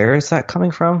felt like, where is that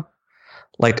coming from?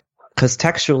 Like, because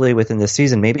textually within this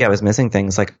season, maybe I was missing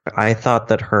things. Like I thought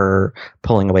that her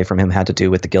pulling away from him had to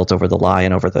do with the guilt over the lie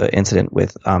and over the incident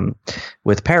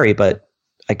with Perry, but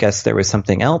I guess there was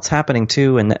something else happening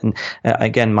too. And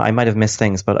again, I might have missed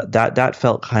things, but that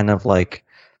felt kind of like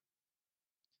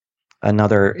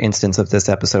another instance of this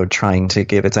episode trying to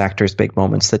give its actors big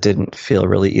moments that didn't feel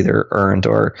really either earned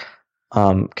or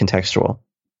contextual.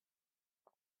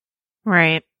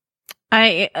 Right.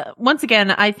 Once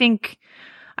again, I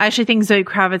actually think Zoe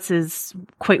Kravitz is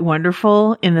quite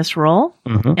wonderful in this role.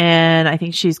 Mm-hmm. And I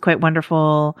think she's quite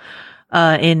wonderful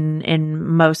in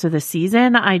most of the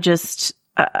season.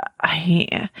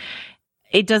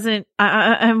 It doesn't,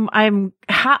 I'm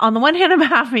on the one hand, I'm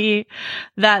happy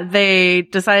that they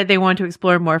decided they want to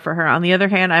explore more for her. On the other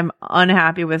hand, I'm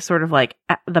unhappy with sort of like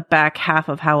the back half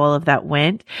of how all of that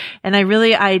went. And I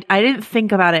didn't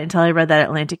think about it until I read that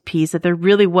Atlantic piece, that there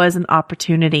really was an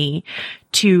opportunity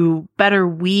to better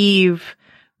weave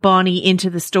Bonnie into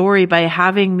the story by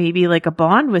having maybe like a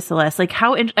bond with Celeste. Like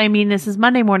this is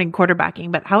Monday morning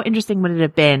quarterbacking, but how interesting would it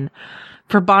have been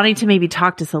for Bonnie to maybe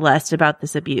talk to Celeste about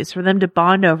this abuse, for them to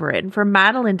bond over it, and for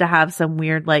Madeline to have some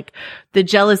weird, like the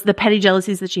petty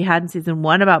jealousies that she had in season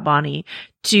 1 about Bonnie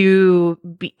to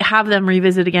have them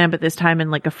revisit again, but this time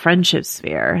in like a friendship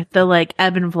sphere, the like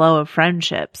ebb and flow of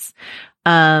friendships.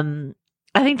 I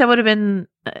think that would have been,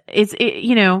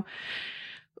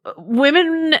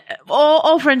 women,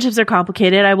 all friendships are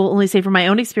complicated. I will only say from my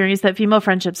own experience that female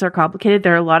friendships are complicated.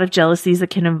 There are a lot of jealousies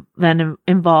that can then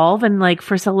involve. And like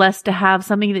for Celeste to have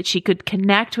something that she could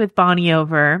connect with Bonnie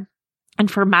over,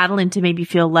 and for Madeline to maybe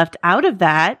feel left out of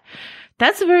that,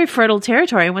 that's a very fertile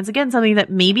territory. And once again, something that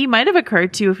maybe might have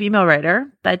occurred to a female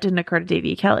writer that didn't occur to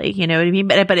Davia Kelly. You know what I mean?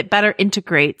 But it better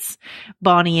integrates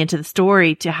Bonnie into the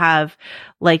story to have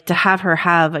her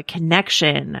have a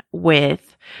connection with,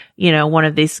 one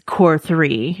of these core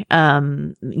 3,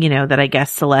 that I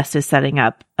guess Celeste is setting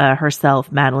up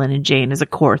herself, Madeline and Jane as a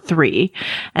core 3,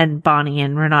 and Bonnie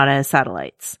and Renata as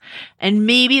satellites. And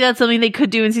maybe that's something they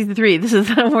could do in season 3.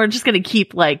 We're just going to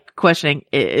keep like questioning,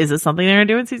 is this something they're going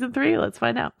to do in season 3? Let's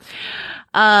find out.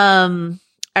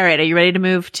 All right. Are you ready to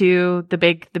move to the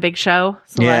big show?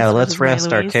 Celeste, let's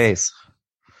rest our case.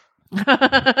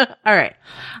 All right.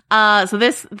 So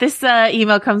this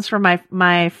email comes from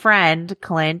my friend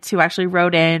Clint, who actually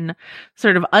wrote in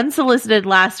sort of unsolicited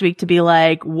last week to be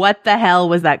like, what the hell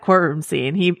was that courtroom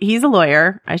scene? He's a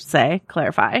lawyer, I should say,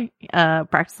 clarify,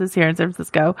 practices here in San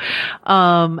Francisco.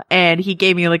 And he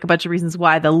gave me like a bunch of reasons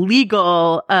why the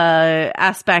legal,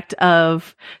 aspect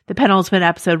of the penultimate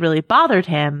episode really bothered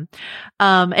him.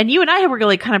 And you and I were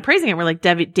like kind of praising it. We're like,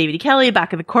 David E. Kelley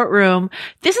back in the courtroom.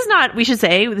 This is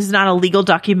not a legal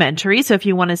documentary. So if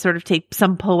you want to sort of take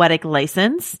some poetic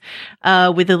license,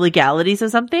 with the legalities of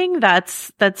something,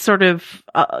 that's sort of,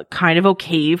 kind of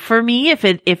okay for me if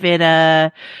it,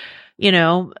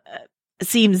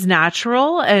 seems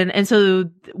natural. And so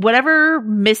whatever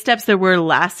missteps there were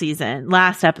last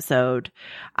episode,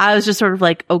 I was just sort of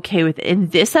like, okay with it. In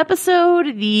this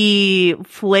episode, the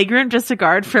flagrant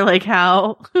disregard for like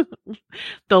how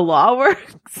the law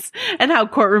works and how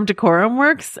courtroom decorum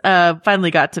works,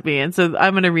 finally got to me. And so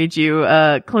I'm going to read you,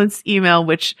 Clint's email,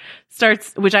 which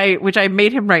I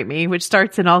made him write me, which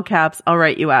starts in all caps. All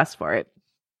right, you asked for it.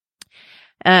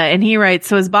 And he writes,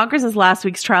 so as bonkers as last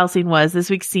week's trial scene was, this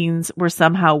week's scenes were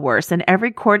somehow worse. In every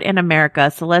court in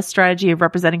America, Celeste's strategy of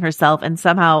representing herself and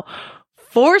somehow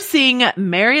forcing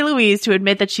Mary Louise to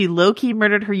admit that she low-key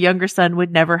murdered her younger son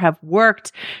would never have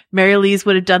worked. Mary Louise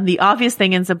would have done the obvious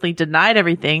thing and simply denied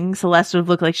everything. Celeste would have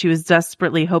looked like she was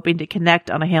desperately hoping to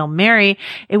connect on a Hail Mary.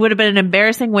 It would have been an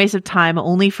embarrassing waste of time,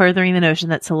 only furthering the notion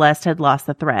that Celeste had lost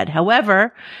the thread.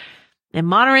 However, in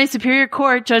Monterey Superior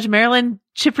Court, Judge Marilyn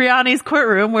Cipriani's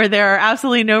courtroom, where there are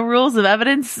absolutely no rules of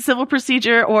evidence, civil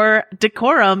procedure, or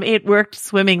decorum, it worked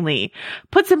swimmingly.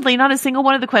 Put simply, not a single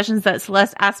one of the questions that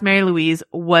Celeste asked Mary Louise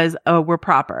were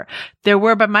proper. There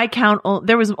were, by my count,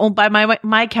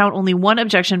 my count, only one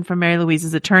objection from Mary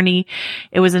Louise's attorney.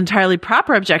 It was an entirely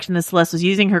proper objection that Celeste was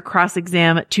using her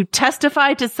cross-exam to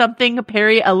testify to something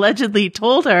Perry allegedly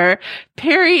told her.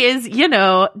 Perry is,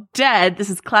 dead. This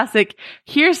is classic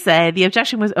hearsay. The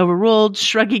objection was overruled.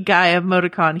 Shruggy guy emoticon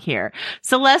here.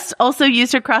 Celeste also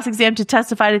used her cross-exam to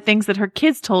testify to things that her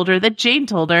kids told her, that Jane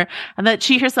told her, and that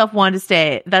she herself wanted to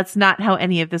say. That's not how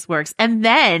any of this works. And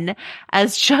then,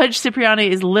 as Judge Cipriani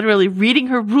is literally reading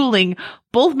her ruling,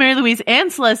 both Mary Louise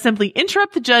and Celeste simply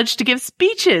interrupt the judge to give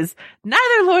speeches.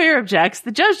 Neither lawyer objects.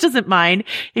 The judge doesn't mind.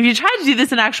 If you tried to do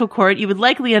this in actual court, you would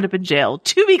likely end up in jail.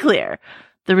 To be clear,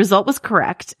 the result was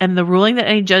correct, and the ruling that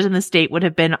any judge in the state would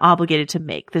have been obligated to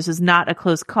make. This was not a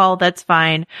close call. That's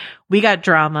fine. We got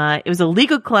drama. It was a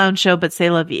legal clown show, but c'est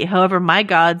la vie. However, my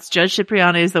gods, Judge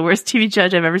Cipriani is the worst TV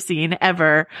judge I've ever seen,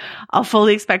 ever. I'll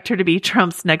fully expect her to be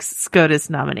Trump's next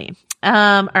SCOTUS nominee.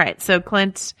 All right. So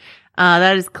Clint,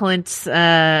 that is Clint's,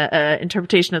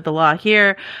 interpretation of the law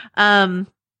here. I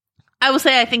will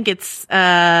say I think it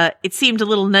seemed a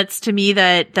little nuts to me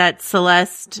that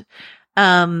Celeste,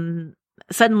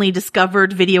 suddenly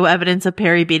discovered video evidence of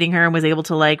Perry beating her and was able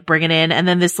to like bring it in. And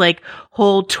then this like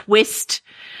whole twist.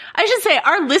 I should say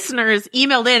our listeners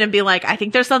emailed in and be like, I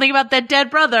think there's something about that dead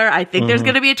brother. I think there's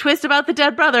going to be a twist about the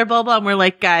dead brother, blah, blah. And we're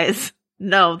like, guys,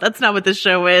 no, that's not what this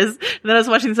show is. And then I was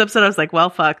watching this episode. I was like, well,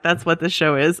 fuck, that's what this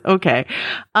show is. Okay.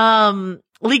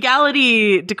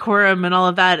 Legality, decorum, and all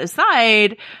of that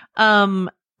aside,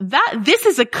 this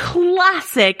is a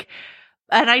classic.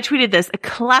 And I tweeted this, a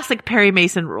classic Perry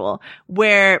Mason rule,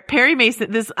 where Perry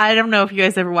Mason, I don't know if you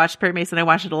guys ever watched Perry Mason. I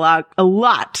watched it a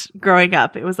lot growing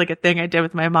up. It was like a thing I did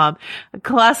with my mom. A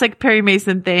classic Perry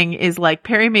Mason thing is like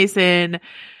Perry Mason,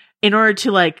 in order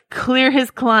to like clear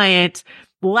his client,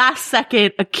 last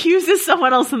second accuses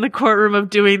someone else in the courtroom of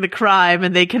doing the crime,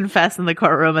 and they confess in the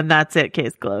courtroom, and that's it.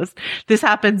 Case closed. This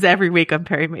happens every week on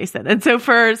Perry Mason. And so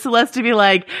for Celeste to be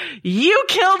like, you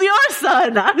killed your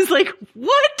son, I was like,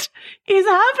 what is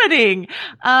happening?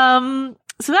 So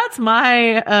that's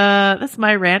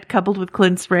my rant coupled with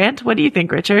Clint's rant. What do you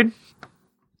think, Richard?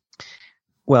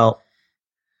 Well,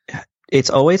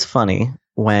 it's always funny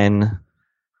or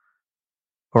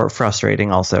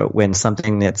frustrating also, when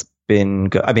something that's been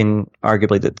good. I mean,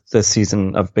 arguably the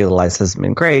season of Big Little Lies has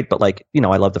been great, but like, I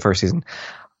love the first season.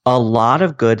 A lot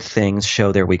of good things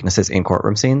show their weaknesses in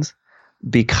courtroom scenes,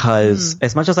 because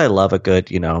as much as I love a good,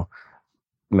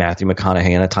 Matthew McConaughey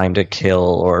in A Time to Kill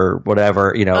or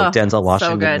whatever, Denzel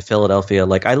Washington in Philadelphia,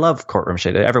 like I love courtroom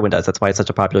shit. Everyone does. That's why it's such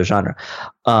a popular genre.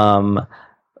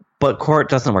 But court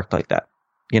doesn't work like that.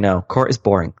 Court is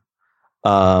boring.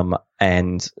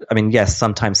 And I mean, yes,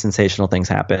 sometimes sensational things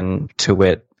happen, to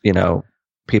wit,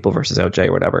 People versus OJ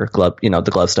or whatever,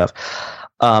 the glove stuff.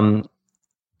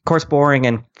 course, boring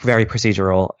and very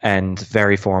procedural and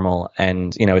very formal.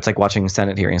 And, it's like watching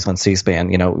Senate hearings on C-SPAN.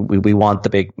 We want the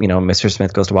big, Mr.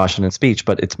 Smith goes to Washington speech,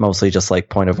 but it's mostly just like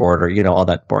point of order, all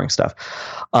that boring stuff.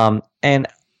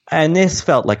 And this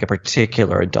felt like a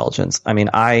particular indulgence. I mean,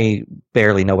 I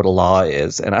barely know what a law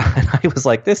is, and I was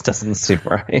like, this doesn't seem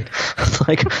right.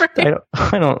 Like, right.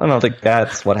 I don't think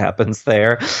that's what happens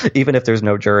there. Even if there's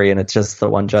no jury and it's just the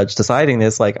one judge deciding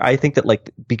this, like, I think that,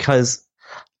 like, because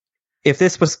if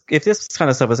this kind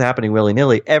of stuff was happening willy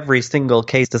nilly, every single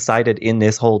case decided in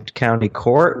this whole county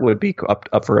court would be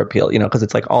up for appeal. Because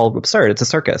it's like all absurd. It's a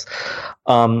circus.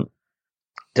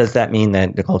 Does that mean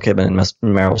that Nicole Kidman and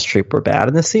Meryl Streep were bad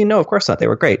in this scene? No, of course not. They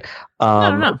were great.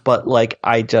 No. But like,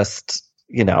 I just,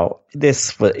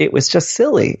 it was just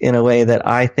silly in a way that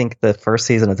I think the first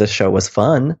season of this show was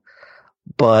fun.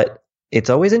 But it's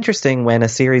always interesting when a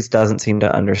series doesn't seem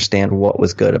to understand what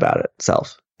was good about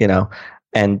itself,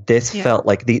 And this felt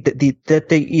like that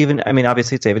they even, I mean,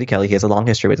 obviously it's David E. Kelley. He has a long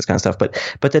history with this kind of stuff,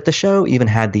 but that the show even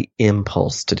had the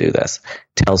impulse to do this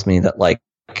tells me that, like,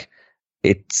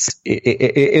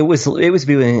 it was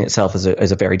viewing itself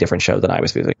as a very different show than I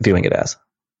was viewing it as.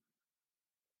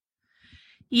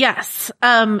 Yes.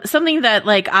 Something that,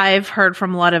 like, I've heard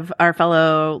from a lot of our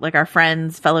our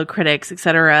friends, fellow critics,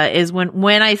 etc., is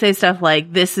when I say stuff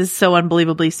like, this is so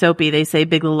unbelievably soapy, they say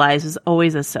Big Little Lies is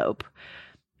always a soap.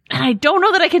 And I don't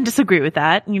know that I can disagree with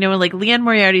that. Like, Liane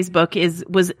Moriarty's book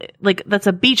was like, that's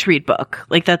a beach read book.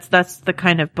 Like, that's the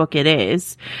kind of book it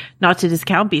is. Not to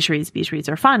discount beach reads. Beach reads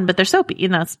are fun, but they're soapy,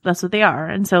 and that's what they are.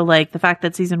 And so, like, the fact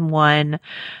that season 1,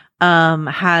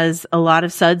 has a lot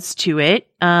of suds to it.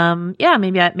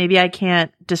 Maybe I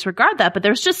can't disregard that, but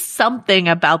there's just something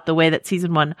about the way that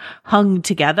season 1 hung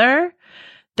together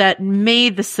that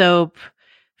made the soap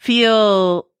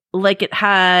feel like it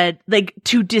had, like,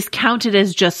 to discount it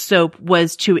as just soap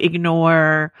was to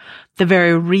ignore the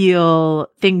very real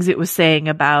things it was saying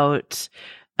about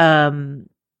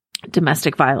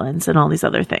domestic violence and all these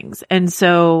other things. And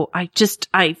so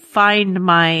I find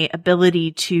my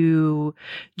ability to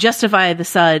justify the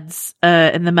suds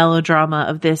and the melodrama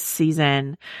of this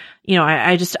season.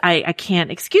 I can't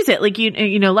excuse it. Like,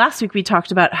 last week we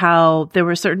talked about how there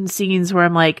were certain scenes where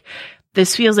I'm like,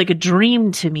 this feels like a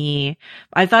dream to me.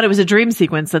 I thought it was a dream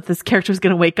sequence that this character was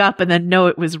going to wake up and then know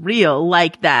it was real,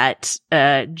 like that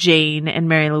Jane and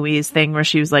Mary Louise thing where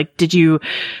she was like, do you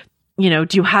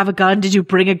have a gun? Did you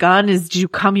bring a gun? Did you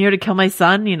come here to kill my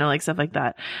son? Like stuff like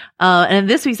that. And in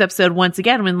this week's episode, once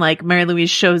again, when, like, Mary Louise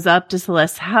shows up to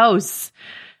Celeste's house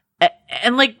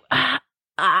and, like,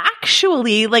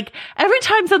 actually, like, every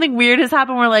time something weird has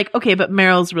happened, we're like, okay, but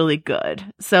Meryl's really good.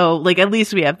 So, like, at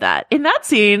least we have that. In that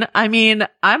scene, I mean,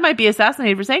 I might be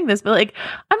assassinated for saying this, but, like,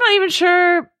 I'm not even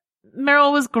sure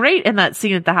Meryl was great in that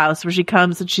scene at the house where she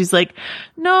comes and she's like,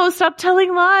 no, stop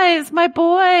telling lies. My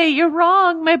boy, you're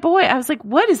wrong. My boy. I was like,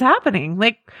 what is happening?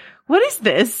 Like, what is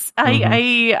this?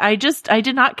 Mm-hmm. I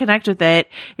did not connect with it.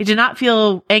 It did not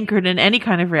feel anchored in any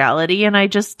kind of reality. And I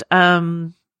just,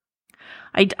 I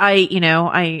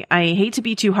hate to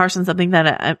be too harsh on something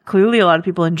that clearly a lot of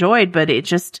people enjoyed, but it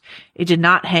did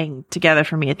not hang together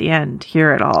for me at the end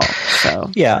here at all.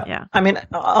 So, yeah. I mean,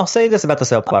 I'll say this about the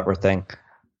soap opera thing.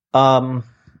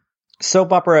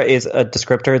 Soap opera is a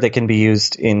descriptor that can be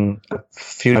used in a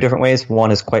few different ways.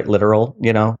 One is quite literal,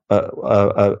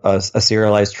 a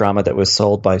serialized drama that was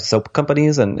sold by soap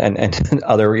companies and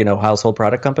other, household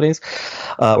product companies,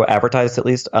 or advertised at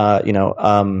least,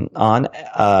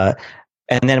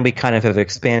 and then we kind of have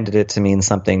expanded it to mean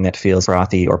something that feels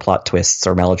frothy or plot twists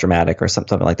or melodramatic or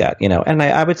something like that, And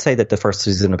I would say that the first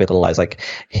season of Big Little Lies, like,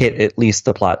 hit at least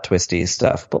the plot twisty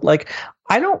stuff. But, like,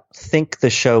 I don't think the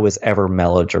show was ever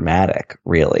melodramatic,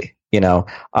 really.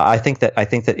 I think that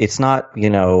it's not,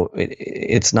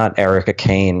 it's not Erica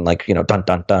Kane, like, dun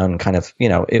dun dun kind of,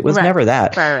 it was never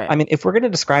that. Right. I mean, if we're going to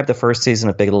describe the first season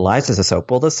of Big Little Lies as a soap,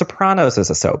 well, The Sopranos is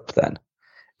a soap then.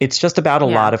 It's just about a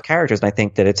lot of characters, and I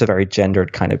think that it's a very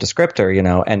gendered kind of descriptor,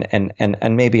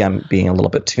 and maybe I'm being a little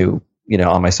bit too,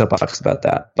 on my soapbox about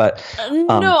that. But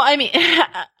no, I mean,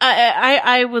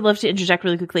 I would love to interject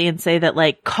really quickly and say that,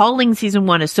 like, calling season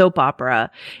 1 a soap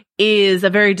opera is a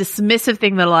very dismissive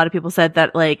thing that a lot of people said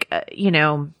that, like,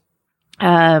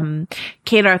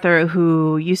 Kate Arthur,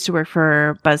 who used to work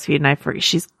for BuzzFeed, and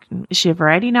is she a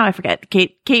Variety now? I forget.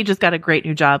 Kate just got a great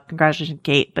new job. Congratulations,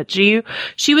 Kate. But she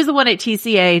was the one at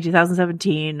TCA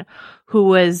 2017 who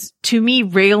was, to me,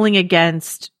 railing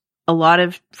against a lot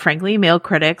of, frankly, male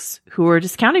critics who were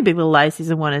discounting Big Little Lies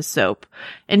season 1 as soap.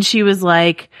 And she was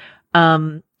like,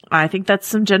 I think that's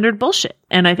some gendered bullshit.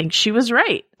 And I think she was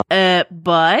right.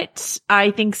 But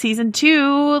I think season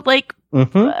 2, like,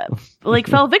 like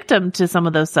fell victim to some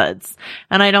of those suds.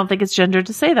 And I don't think it's gendered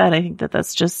to say that. I think that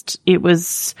that's just, it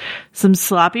was some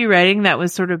sloppy writing that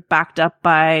was sort of backed up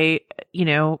by, you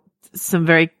know, some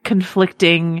very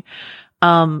conflicting,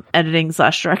 editing /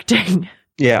 directing.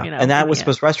 Yeah. You know, and that was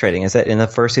frustrating, is that in the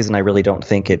first season, I really don't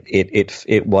think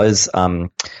it was,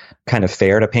 kind of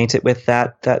fair to paint it with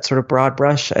that sort of broad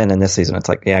brush. And in this season, it's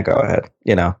like, yeah, go ahead.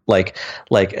 You know,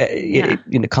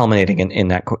 culminating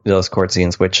in those court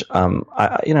scenes, which,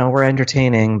 were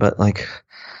entertaining, but like,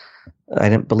 I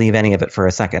didn't believe any of it for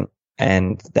a second.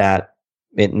 And that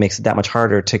it makes it that much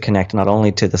harder to connect not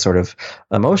only to the sort of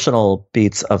emotional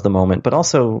beats of the moment, but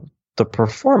also the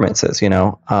performances,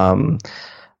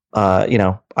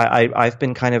 I've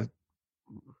been kind of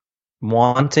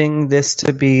wanting this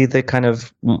to be the kind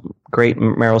of great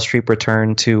Meryl Streep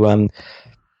return to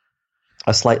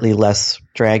a slightly less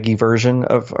draggy version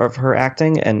of her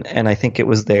acting, and I think it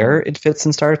was there. It fits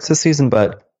and starts this season,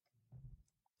 but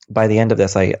by the end of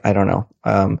this, I don't know.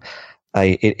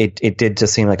 It did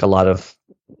just seem like a lot of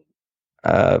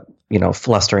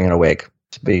flustering in a wig,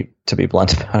 to be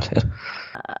blunt about it.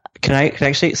 Can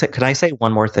I say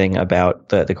one more thing about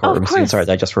the courtroom scene? Sorry,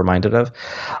 that I just reminded of.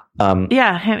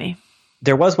 Yeah, hit me.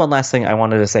 There was one last thing I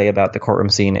wanted to say about the courtroom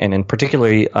scene, and in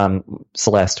particularly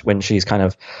Celeste, when she's kind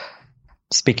of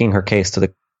speaking her case to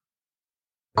the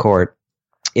court,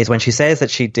 is when she says that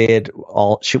she did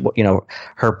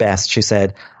her best. She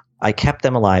said, "I kept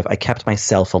them alive. I kept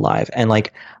myself alive." And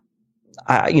like,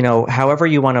 however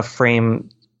you want to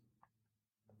frame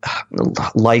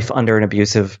life under an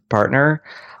abusive partner,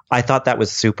 I thought that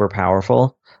was super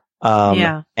powerful.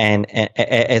 And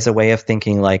as a way of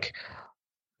thinking, like,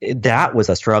 that was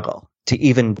a struggle to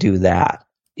even do that,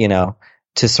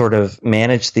 to sort of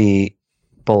manage the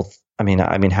both. I mean,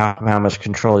 how much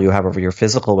control you have over your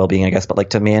physical well-being, I guess, but like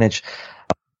to manage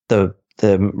the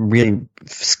really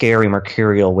scary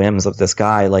mercurial whims of this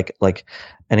guy, like,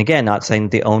 and again, not saying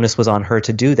the onus was on her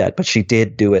to do that, but she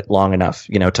did do it long enough,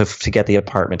 to get the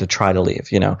apartment, to try to leave,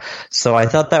 So I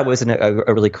thought that was a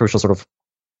really crucial sort of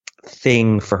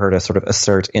thing for her to sort of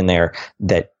assert in there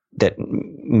that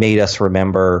made us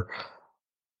remember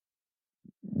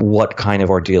what kind of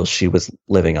ordeal she was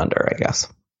living under, I guess.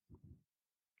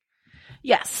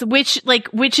 Yes, which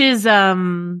is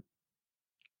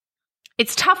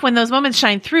it's tough when those moments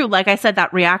shine through. Like I said,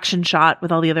 that reaction shot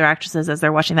with all the other actresses as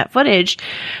they're watching that footage,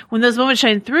 when those moments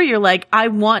shine through, you're like, I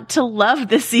want to love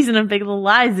this season of Big Little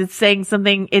Lies. It's saying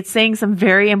some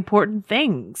very important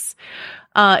things,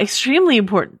 extremely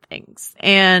important things.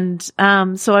 And,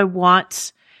 so I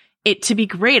want it to be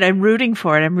great. I'm rooting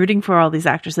for it. I'm rooting for all these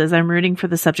actresses. I'm rooting for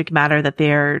the subject matter that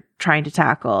they're trying to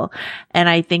tackle. And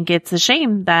I think it's a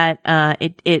shame that,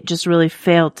 it just really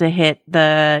failed to hit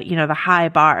the high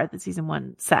bar that season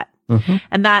 1 set. Mm-hmm.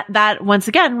 And that once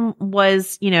again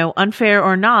was, unfair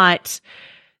or not,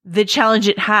 the challenge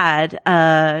it had,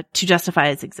 to justify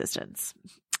its existence.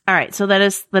 All right. So let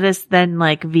us then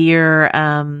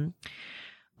veer,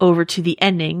 over to the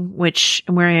ending, which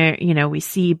where, we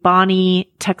see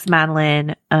Bonnie text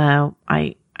Madeline.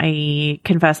 I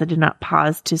confess I did not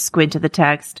pause to squint at the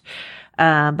text.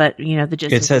 But the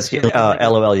gist. It says,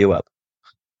 LOL you up.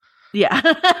 Yeah.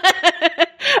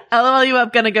 LOL you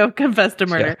up, gonna go confess to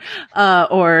murder,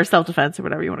 or self-defense or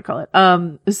whatever you want to call it.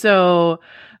 So,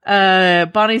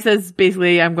 Bonnie says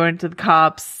basically, I'm going to the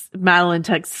cops. Madeline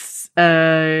texts,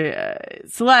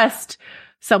 Celeste.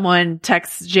 Someone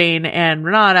texts Jane and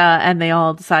Renata, and they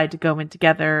all decide to go in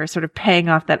together, sort of paying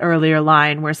off that earlier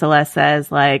line where Celeste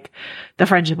says, like, the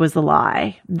friendship was the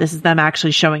lie. This is them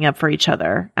actually showing up for each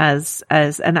other as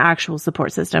an actual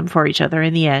support system for each other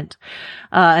in the end.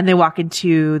 And they walk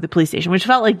into the police station, which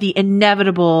felt like the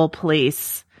inevitable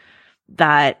place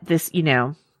that this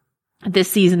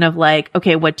season of like,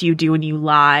 okay, what do you do when you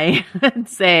lie and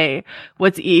say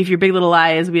if your big little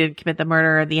lie is we didn't commit the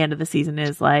murder, at the end of the season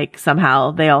is like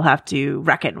somehow they all have to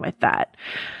reckon with that.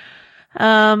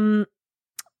 And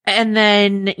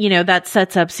then, that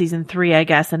sets up season 3, I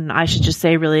guess. And I should just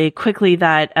say really quickly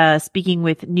that, speaking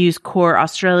with News Corp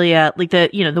Australia, like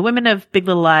the women of Big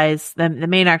Little Lies, the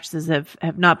main actresses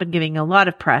have not been giving a lot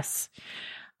of press.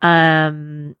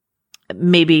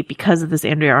 Maybe because of this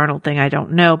Andrea Arnold thing, I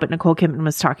don't know. But Nicole Kidman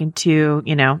was talking to,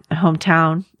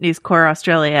 hometown News Corp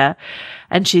Australia.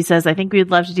 And she says, I think we'd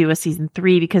love to do a season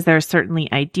 3 because there are certainly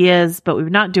ideas, but we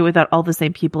would not do it without all the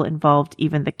same people involved,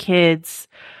 even the kids.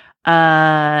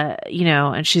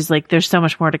 And she's like, there's so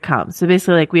much more to come. So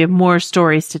basically, like, we have more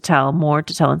stories to tell, more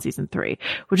to tell in season 3,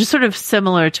 which is sort of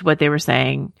similar to what they were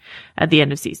saying at the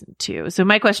end of season 2. So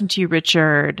my question to you,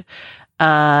 Richard,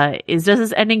 does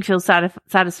this ending feel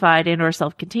satisfied and or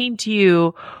self-contained to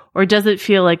you, or does it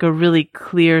feel like a really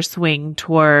clear swing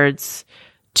towards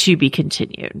to be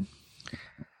continued?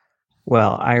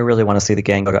 Well, I really want to see the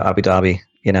gang go to Abu Dhabi.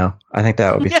 You know, I think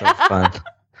that would be so fun.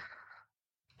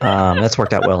 That's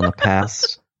worked out well in the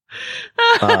past.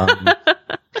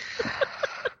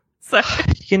 Sorry.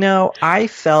 You know, I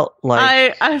felt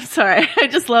like I'm sorry.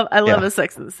 I love a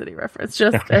Sex and the City reference.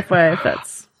 Just FYI, if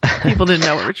that's people didn't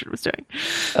know what Richard was doing.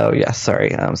 Oh yeah,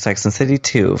 sorry. Sex and the City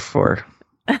 2 for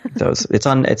those. It's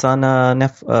on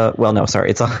well, no, sorry.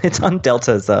 It's on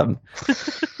Delta's on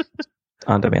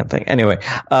demand thing. Anyway,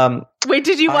 wait,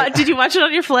 did you watch it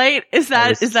on your flight? Is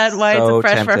that why so it's a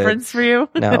fresh tempted. reference for you?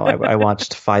 No, I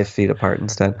watched 5 Feet Apart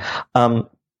instead.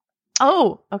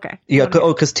 Oh, okay. Yeah.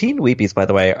 Because Teen Weepies, by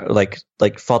the way, like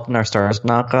Fault in Our Stars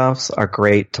knockoffs are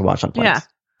great to watch on planes. Yeah.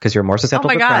 Because you're more susceptible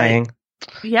to crying.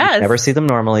 Yes. You never see them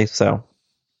normally, so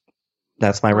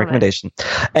that's my recommendation.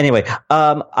 Anyway,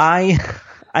 I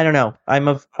don't know. I'm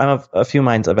of a few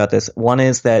minds about this. One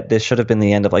is that this should have been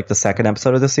the end of like the second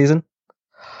episode of the season.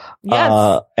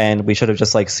 Yes. And we should have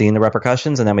just like seen the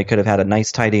repercussions, and then we could have had a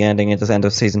nice tidy ending at the end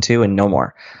of season 2 and no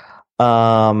more.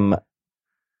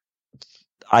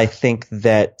 I think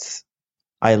that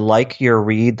I like your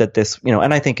read that this, you know,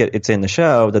 and I think it's in the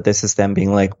show that this is them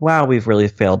being like, wow, we've really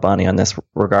failed Bonnie on this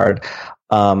regard.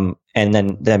 And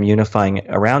then them unifying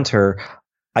around her.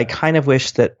 I kind of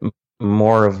wish that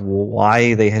more of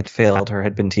why they had failed her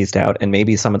had been teased out, and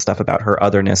maybe some of the stuff about her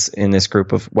otherness in this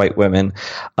group of white women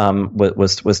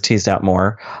was teased out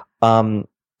more. And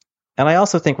I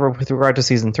also think with regard to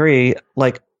season 3,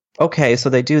 like, okay, so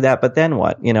they do that, but then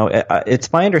what? You know,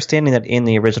 it's my understanding that in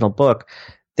the original book,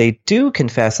 they do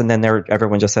confess, and then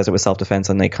everyone just says it was self-defense,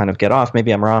 and they kind of get off.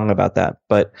 Maybe I'm wrong about that,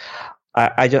 but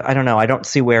I don't know. I don't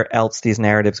see where else these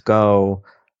narratives go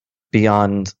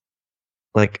beyond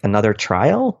like another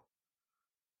trial.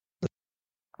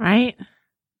 Right.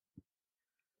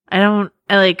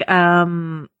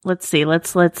 Let's see.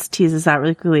 Let's tease this out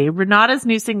really quickly. Renata's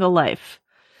new single life.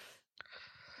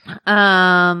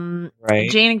 Right.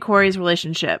 Jane and Corey's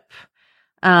relationship.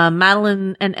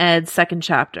 Madeline and Ed's second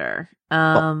chapter.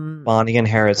 Bonnie and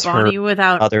Harriet's Bonnie her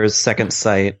without mother's second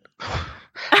sight.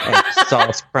 And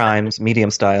Solves Crimes,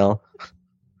 medium style.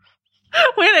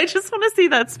 Wait, I just want to see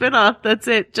that spinoff. That's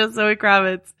it. Just Zoe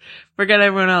Kravitz. Forget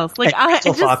everyone else. Like,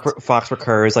 Fox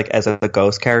recurs like as a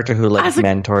ghost character who like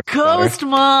mentors ghost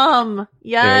mom.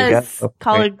 Yes,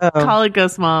 call it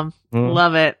ghost mom.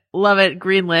 Love it.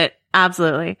 Greenlit.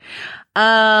 Absolutely.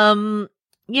 You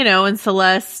know, and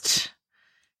Celeste.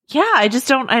 Yeah, I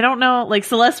don't know. Like,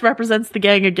 Celeste represents the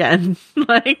gang again.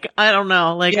 Like, I don't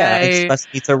know. Like,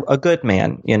 Celeste needs a good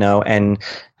man, you know, and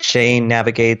Shane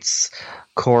navigates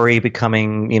Corey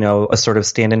becoming, you know, a sort of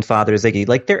stand-in father Ziggy.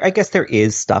 Like, I guess there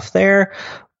is stuff there,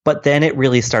 but then it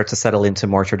really starts to settle into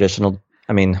more traditional.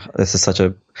 I mean, this is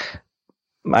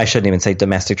I shouldn't even say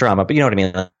domestic drama, but you know what I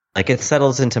mean? Like, it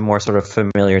settles into more sort of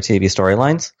familiar TV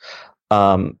storylines.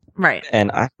 Right. And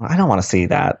I don't want to see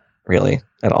that really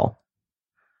at all.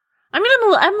 I mean,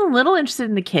 I'm a little interested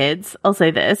in the kids. I'll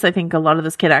say this. I think a lot of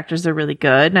those kid actors are really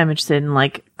good, and I'm interested in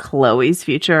like Chloe's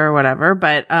future or whatever.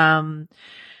 But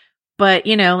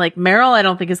you know, like Meryl, I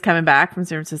don't think is coming back from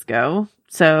San Francisco.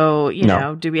 So, you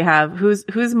know, do we have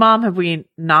whose mom have we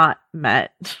not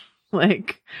met?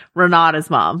 Like Renata's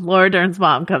mom, Laura Dern's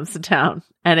mom comes to town,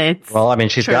 and it's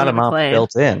she's got a mom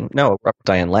built in. No,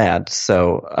 Diane Ladd.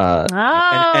 So, and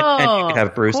you could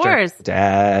have Bruce Dern's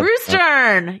dad. Bruce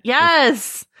Dern,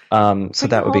 yes. So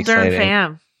that would be exciting. Dern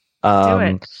fam. Do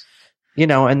it. You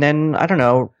know, and then I don't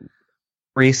know.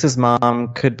 Reese's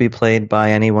mom could be played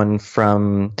by anyone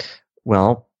from,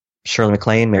 well, Shirley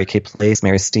MacLaine, Mary Kay Place,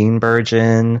 Mary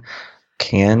Steenburgen,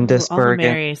 Candice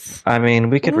Bergen. I mean,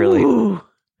 we could really.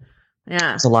 Yeah,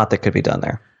 there's a lot that could be done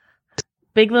there.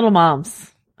 Big Little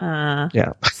Moms.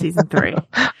 Season 3.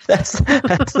 that's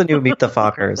the new Meet the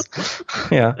Fockers.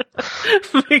 Yeah.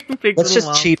 big Let's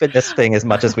just cheapen this thing as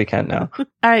much as we can now. All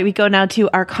right, we go now to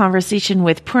our conversation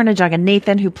with Purna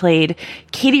Jagannathan, who played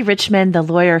Katie Richmond, the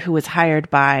lawyer who was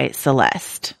hired by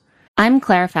Celeste. I'm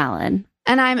Claire Fallon.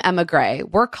 And I'm Emma Gray.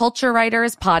 We're culture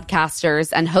writers,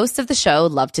 podcasters, and hosts of the show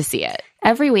Love to See It.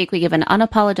 Every week, we give an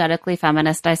unapologetically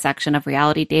feminist dissection of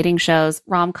reality dating shows,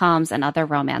 rom-coms, and other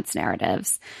romance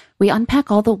narratives. We unpack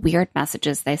all the weird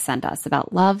messages they send us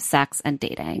about love, sex, and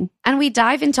dating. And we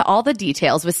dive into all the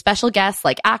details with special guests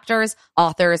like actors,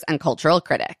 authors, and cultural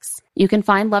critics. You can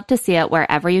find Love to See It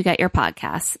wherever you get your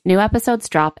podcasts. New episodes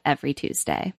drop every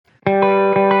Tuesday.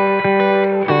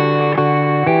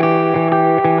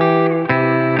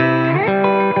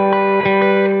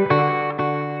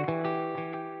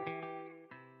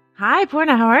 Hi,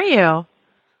 Purna. How are you?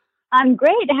 I'm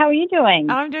great. How are you doing?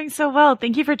 I'm doing so well.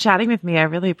 Thank you for chatting with me. I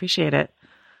really appreciate it.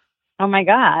 Oh my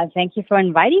God. Thank you for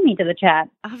inviting me to the chat.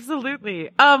 Absolutely.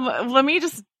 Let me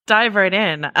just dive right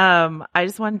in. I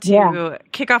just want to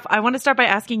kick off. I want to start by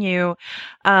asking you,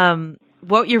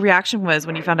 what your reaction was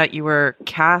when you found out you were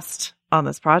cast on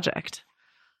this project.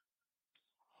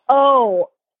 Oh,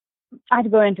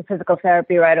 I'd go into physical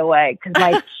therapy right away because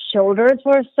my shoulders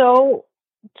were so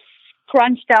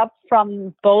crunched up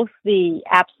from both the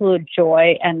absolute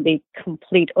joy and the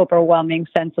complete overwhelming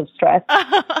sense of stress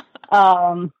that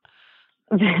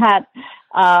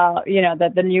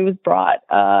the news brought.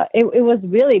 It was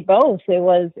really both. It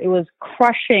was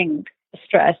crushing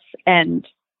stress and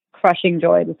crushing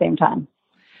joy at the same time.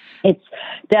 It's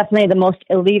definitely the most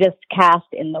elitist cast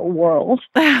in the world,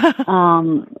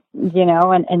 and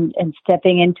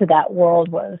stepping into that world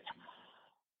was,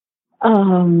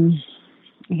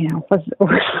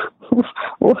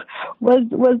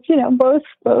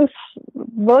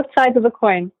 both sides of the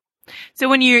coin. So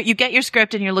when you get your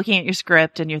script and you're looking at your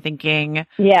script and you're thinking,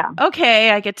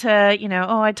 okay, I get to,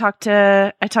 I talked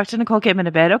to Nicole Kidman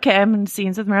a bit. Okay, I'm in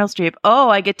scenes with Meryl Streep. Oh,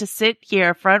 I get to sit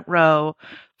here front row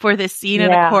for this scene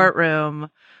in a courtroom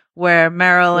where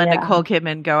Meryl and Nicole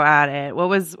Kidman go at it. What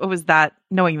was that,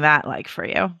 knowing that, like for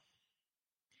you?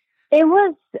 It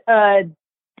was,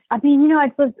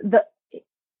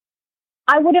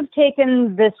 I would have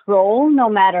taken this role no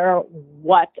matter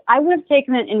what. I would have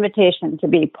taken an invitation to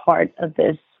be part of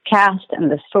this cast and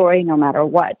the story no matter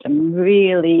what. I'm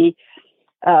really,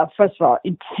 first of all,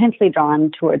 intensely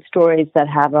drawn towards stories that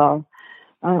have a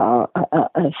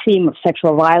theme of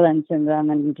sexual violence in them.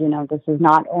 And, this is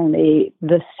not only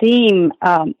the theme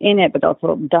in it, but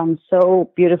also done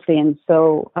so beautifully and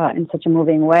so in such a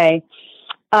moving way.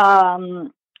 I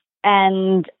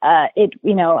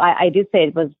do say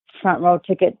it was front row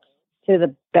ticket to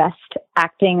the best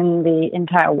acting in the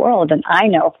entire world. And I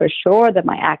know for sure that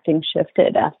my acting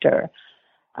shifted after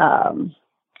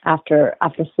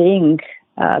seeing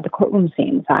the courtroom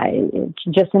scenes.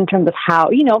 Just in terms of how,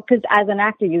 because as an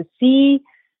actor, you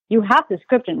have the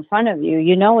script in front of you,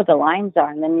 you know what the lines are,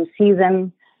 and then you see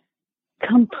them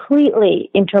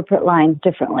completely interpret lines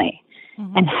differently.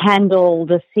 Mm-hmm. And handle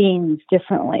the scenes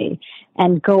differently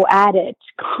and go at it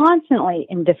constantly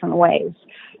in different ways.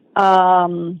 I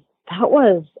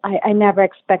never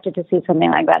expected to see something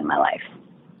like that in my life.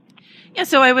 Yeah,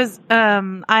 so I was,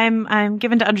 I'm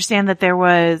given to understand that there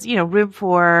was, room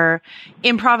for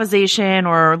improvisation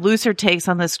or looser takes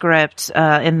on the script,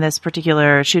 in this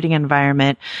particular shooting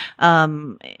environment.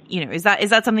 Is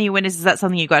that something you witnessed? Is that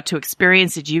something you got to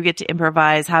experience? Did you get to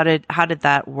improvise? How did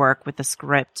that work with the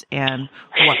script and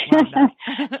what wound up?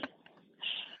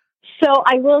 So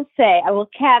I will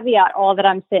caveat all that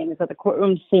I'm saying is that the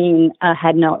courtroom scene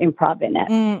had no improv in it.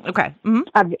 Okay.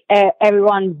 Mm-hmm.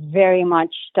 Everyone very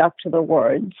much stuck to the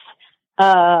words.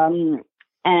 And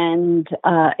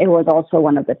it was also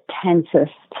one of the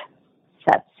tensest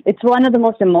sets. It's one of the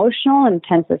most emotional and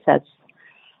tensest sets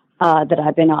that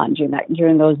I've been on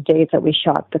during those days that we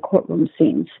shot the courtroom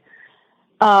scenes.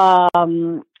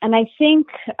 And I think,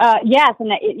 yes,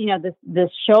 and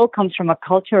this show comes from a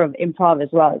culture of improv as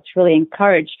well. It's really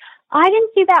encouraged. I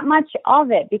didn't see that much of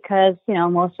it because,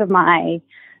 most of my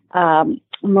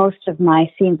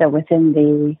scenes are within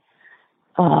the,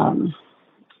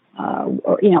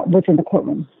 within the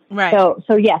courtroom. Right.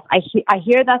 So yes, I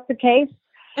hear that's the case.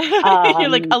 You're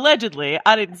like, allegedly,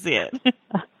 I didn't see it.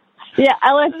 Yeah,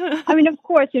 of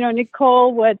course,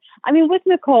 Nicole with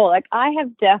Nicole, I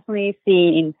have definitely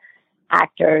seen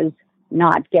actors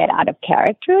not get out of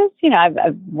characters. I've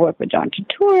worked with John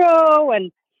Turturro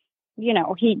and,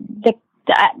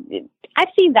 I've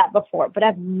seen that before, but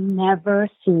I've never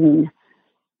seen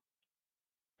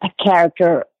a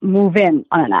character move in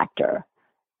on an actor,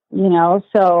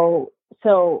 so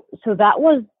that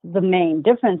was the main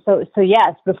difference. So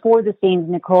yes, before the scenes,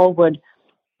 Nicole would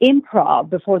improv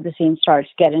before the scene starts,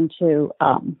 get into,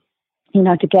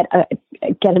 to get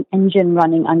an engine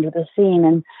running under the scene.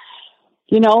 And,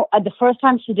 the first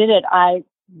time she did it, I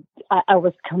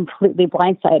was completely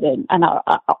blindsided. And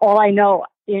all I know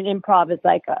in improv is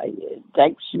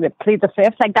she would plead the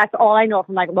fifth. That's all I know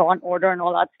from Law and Order and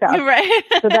all that stuff. Right.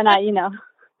 So then I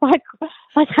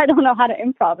don't know how to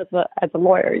improv as a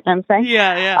lawyer. You know what I'm saying?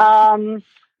 Yeah.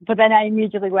 But then I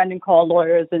immediately went and called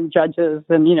lawyers and judges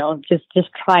and, just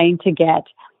trying to get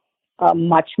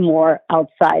much more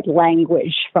outside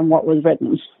language from what was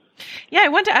written. Yeah, I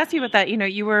wanted to ask you about that.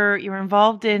 You were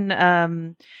involved in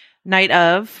Night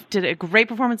Of, did a great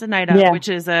performance in Night Of, which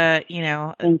is a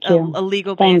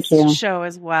legal based show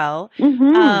as well.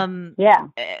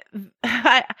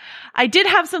 I did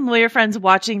have some lawyer friends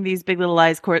watching these Big Little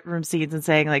Lies courtroom scenes and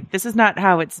saying like, this is not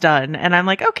how it's done. And I'm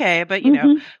like, okay, but you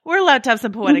know, we're allowed to have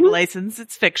some poetic license.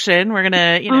 It's fiction. We're going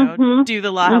to, do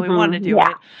the law how we want to do it.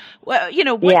 Well,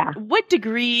 what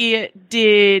degree do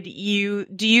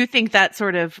you think that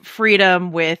sort of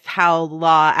freedom with how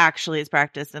law actually is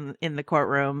practiced in the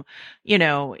courtroom,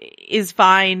 is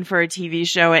fine for a TV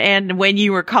show? And when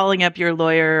you were calling up your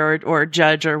lawyer or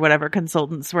judge or whatever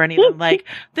consultants, were any of them like,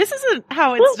 this isn't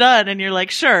how it's done? And you're like,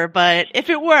 sure, but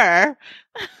if it were,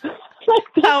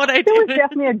 how would I do it? There was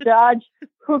definitely a judge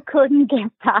who couldn't get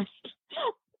past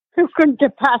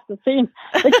the scene.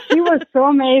 Like, she was so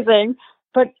amazing.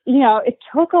 But, it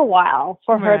took a while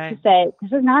for her to say,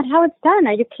 this is not how it's done.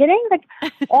 Are you kidding? Like,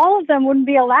 all of them wouldn't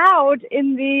be allowed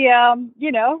in the,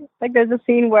 like there's a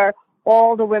scene where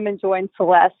all the women join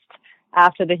Celeste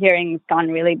after the hearing's gone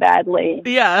really badly.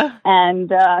 Yeah. And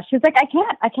she was like, I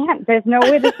can't. There's no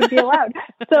way this would be allowed.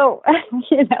 So,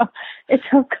 it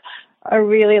took a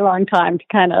really long time to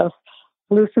kind of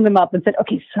loosen them up and said,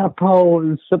 okay,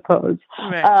 suppose.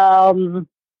 Right.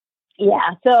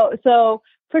 So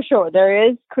for sure, there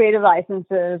is creative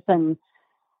licenses and,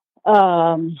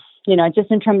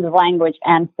 just in terms of language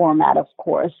and format, of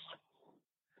course.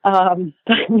 But,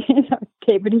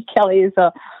 David E. Kelley is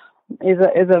a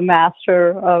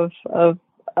master of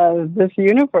this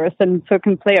universe, and so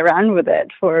can play around with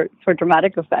it for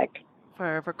dramatic effect.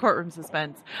 For courtroom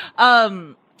suspense.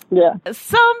 Some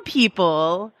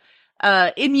people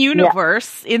in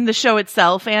universe, in the show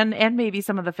itself, and maybe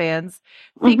some of the fans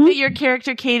think that your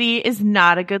character Katie is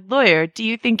not a good lawyer. Do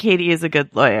you think Katie is a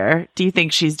good lawyer? Do you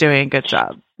think she's doing a good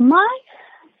job? My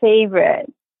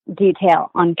favorite detail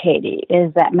on Katie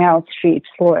is that Meryl Streep's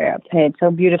lawyer, played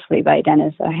so beautifully by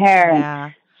Dennis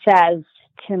O'Hare, says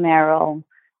to Meryl,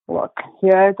 look,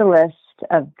 here's a list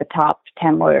of the top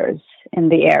 10 lawyers in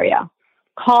the area.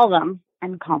 Call them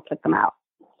and conflict them out.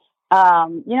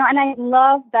 And I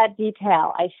love that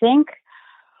detail. I think,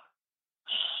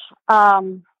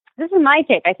 this is my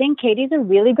take. I think Katie's a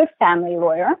really good family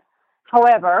lawyer.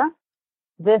 However,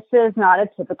 this is not a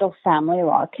typical family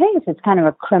law case. It's kind of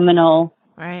a criminal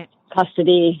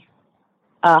custody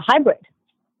hybrid.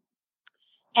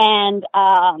 And,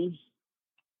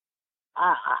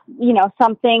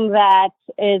 something that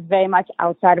is very much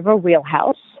outside of her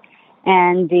wheelhouse.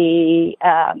 And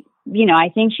I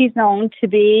think she's known to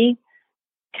be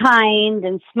kind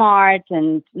and smart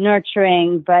and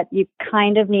nurturing, but you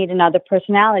kind of need another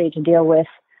personality to deal with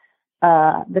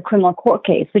the criminal court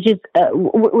case, which is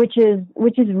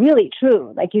really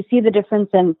true. Like, you see the difference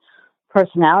in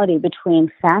personality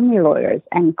between family lawyers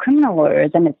and criminal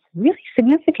lawyers, and it's really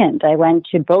significant. I went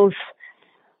to both.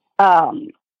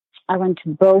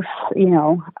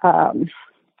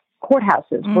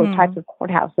 Courthouses, both types of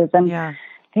courthouses, and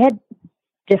they had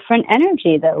different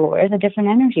energy. The lawyers are different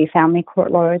energy. Family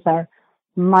court lawyers are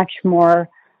much more,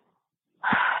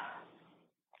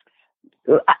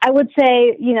 I would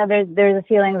say, there's a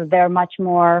feeling that they're much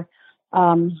more,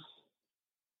 play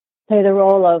the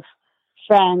role of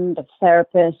friend, of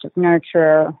therapist, of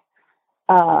nurturer,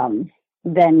 than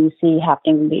you see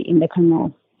happening in the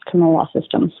criminal law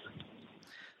systems.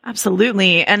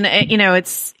 Absolutely. And, I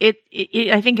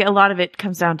think a lot of it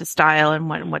comes down to style and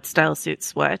what style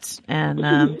suits what.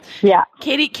 And,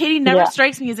 Katie never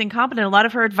strikes me as incompetent. A lot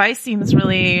of her advice seems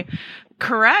really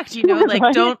correct.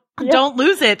 Don't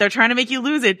lose it. They're trying to make you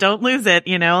lose it. Don't lose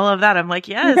it. All of that. I'm like,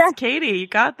 yes, Katie, you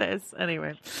got this.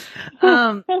 Anyway.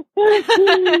 I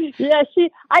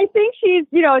think she's,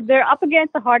 they're up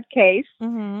against a hard case,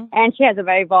 and she has a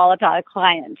very volatile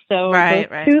client. So those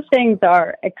two things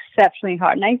are exceptionally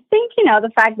hard. And I think,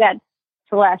 the fact that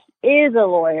Celeste is a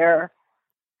lawyer,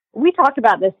 we talked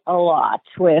about this a lot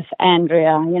with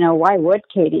Andrea. Why would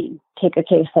Katie take a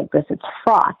case like this? It's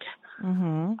fraught.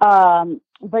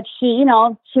 But she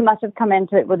must have come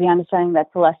into it with the understanding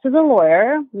that Celeste is a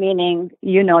lawyer, meaning,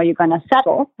 you're going to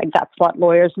settle. Like, that's what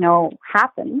lawyers know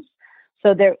happens.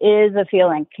 So there is a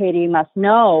feeling Katie must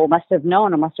have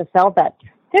known, or must have felt that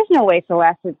there's no way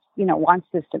Celeste is, wants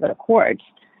this to go to court.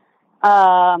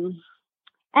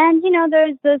 And,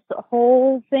 there's this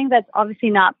whole thing that's obviously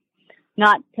not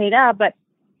played out, but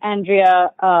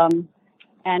Andrea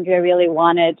really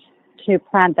wanted to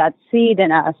plant that seed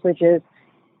in us, which is,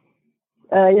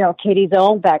 Katie's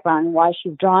own background, why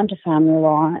she's drawn to family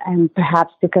law, and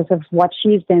perhaps because of what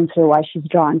she's been through, why she's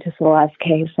drawn to Celeste's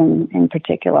case in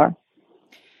particular.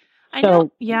 I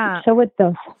know, yeah. So with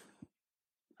those.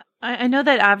 I know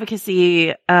that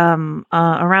advocacy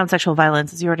around sexual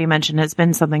violence, as you already mentioned, has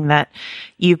been something that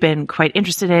you've been quite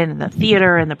interested in the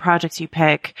theater and the projects you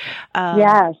pick.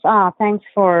 Yes. Thanks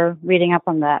for reading up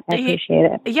on that. I appreciate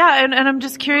it. Yeah. And I'm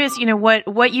just curious,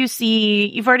 what you see,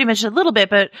 you've already mentioned a little bit,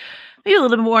 but maybe a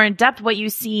little bit more in depth, what you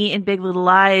see in Big Little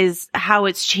Lies, how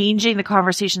it's changing the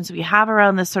conversations we have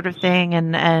around this sort of thing,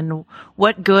 and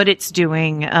what good it's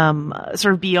doing,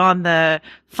 sort of beyond the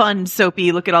fun,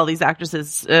 soapy, look at all these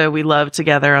actresses we love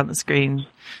together on the screen.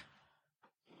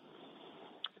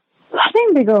 I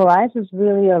think Big Little Lies is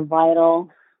really a vital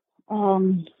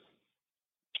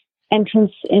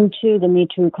entrance into the Me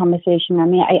Too conversation. I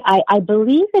mean, I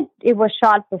believe it was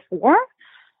shot before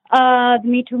the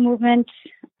Me Too movement.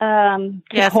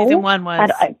 Season 1 was.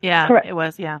 Correct. It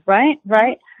was. Yeah. Right.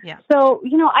 Yeah. So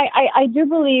I do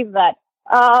believe that,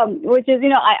 which is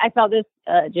I felt this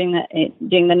during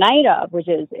the night of, which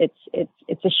is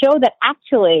it's a show that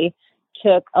actually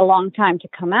took a long time to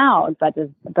come out, but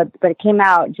it came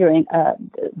out during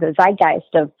the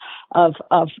zeitgeist of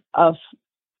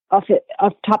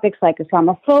topics like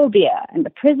Islamophobia and the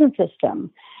prison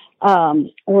system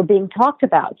were being talked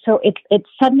about. So it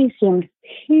suddenly seemed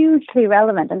hugely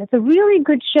relevant, and it's a really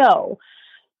good show.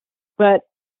 But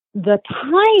the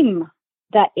time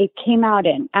that it came out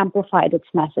in amplified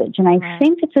its message, and I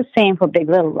think it's the same for Big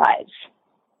Little Lies.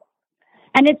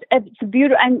 And it's a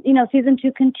beautiful, and season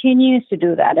 2 continues to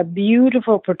do that. A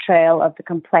beautiful portrayal of the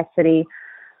complexity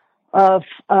of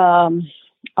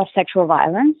sexual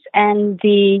violence and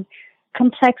the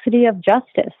complexity of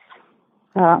justice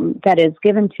that is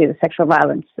given to sexual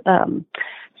violence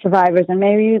survivors. And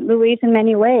Mary Louise, in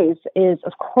many ways, is,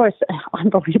 of course, an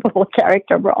unbelievable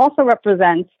character, but also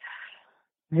represents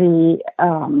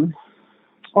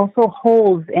also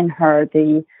holds in her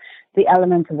the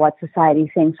elements of what society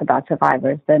thinks about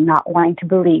survivors, the not wanting to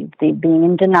believe, the being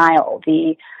in denial,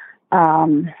 the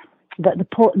wanting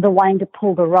to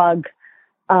pull the rug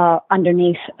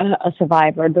underneath a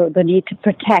survivor, the need to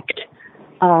protect,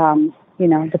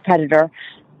 the predator.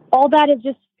 All that is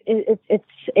just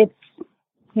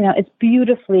it's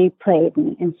beautifully played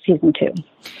in season 2.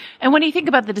 And when you think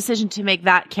about the decision to make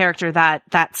that character,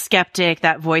 that skeptic,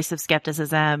 that voice of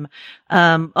skepticism,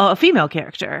 a female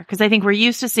character, because I think we're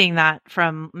used to seeing that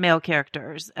from male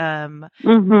characters. But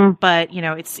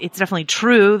it's definitely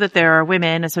true that there are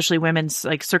women, especially women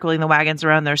like circling the wagons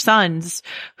around their sons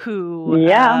who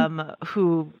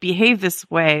behave this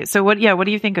way. So what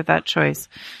do you think of that choice?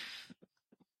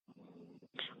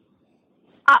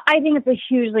 I think it's a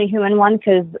hugely human one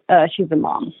because she's a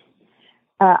mom.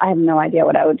 I have no idea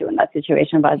what I would do in that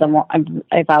situation, but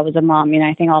if I was a mom,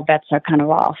 I think all bets are kind of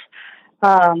off.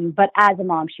 But as a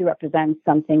mom, she represents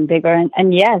something bigger.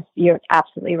 And yes, you're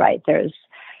absolutely right. There's,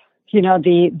 I know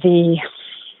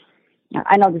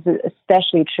this is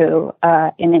especially true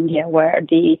in India, where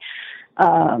the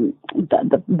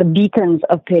beacons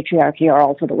of patriarchy are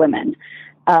also the women.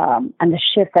 And the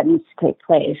shift that needs to take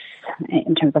place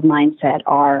in terms of mindset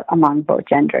are among both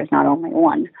genders, not only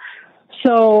one.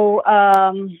 So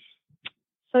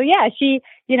yeah, she,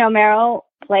 Meryl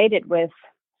played it with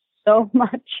so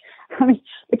much. I mean,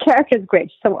 the character is great.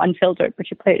 She's so unfiltered, but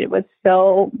she played it with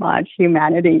so much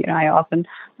humanity. I often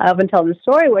tell the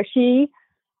story where she,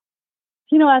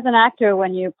 as an actor,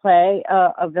 when you play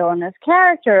a villainous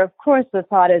character, of course, the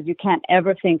thought is you can't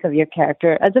ever think of your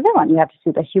character as a villain. You have to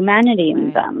see the humanity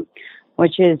in them,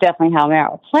 which is definitely how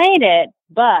Meryl played it.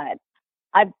 But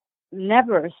I've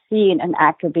never seen an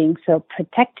actor being so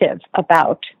protective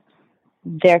about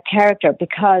their character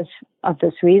because of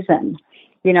this reason.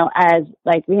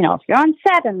 If you're on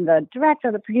set and the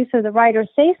director, the producer, the writer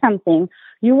say something,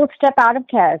 you will step out of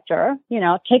character,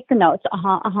 take the notes,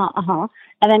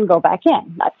 and then go back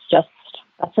in. That's just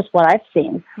what I've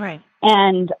seen. Right.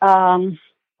 And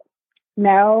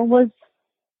Meryl was,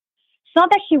 it's not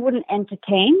that she wouldn't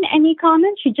entertain any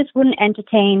comments, she just wouldn't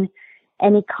entertain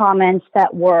any comments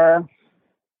that were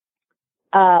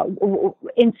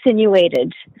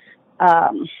insinuated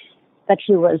that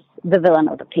she was the villain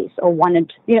of the piece, or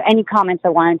wanted, any comments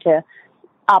that wanted to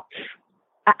ask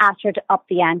her to up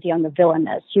the ante on the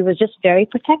villainess. She was just very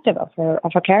protective of her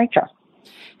character.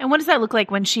 And what does that look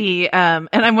like when she, and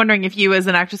I'm wondering if you as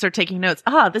an actress are taking notes.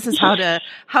 This is how to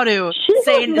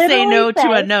say no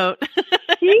to a note.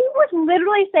 She would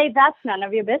literally say, "That's none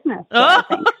of your business." Oh,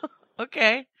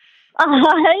 okay.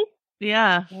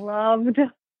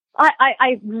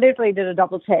 I literally did a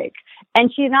double take. And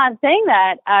she's not saying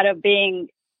that out of being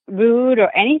rude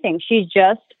or anything. She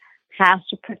just has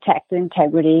to protect the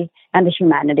integrity and the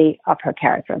humanity of her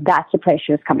character. That's the place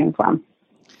she was coming from.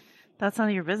 That's none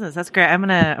of your business. That's great. I'm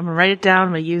gonna write it down. I'm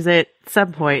gonna use it at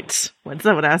some point when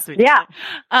someone asks me. Yeah,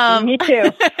 me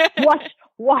too.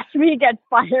 Watch me get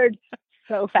fired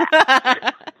so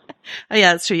fast. Oh,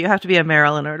 yeah, that's true. You have to be a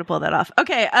Meryl in order to pull that off.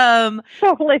 Okay.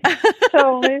 Totally.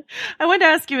 I wanted to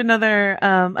ask you another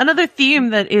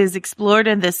theme that is explored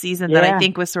in this season that I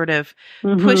think was sort of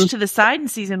pushed to the side in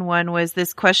season 1 was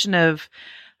this question of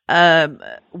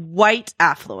white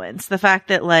affluence. The fact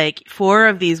that like 4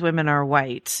 of these women are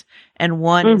white and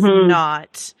one is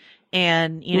not.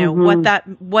 And, you know, what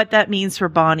that means for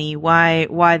Bonnie, why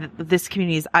this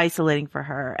community is isolating for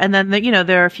her. And then,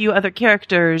 there are a few other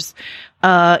characters,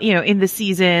 in the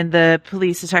season, the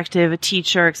police detective, a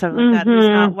teacher, etc. like that, who's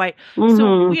not white.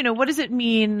 So, what does it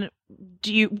mean?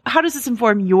 How does this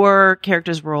inform your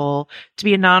character's role to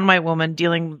be a non-white woman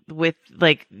dealing with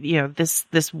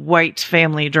this white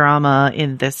family drama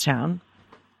in this town?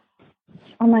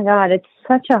 Oh my God. It's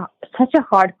such a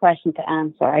hard question to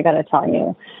answer. I got to tell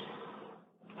you.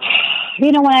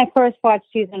 When I first watched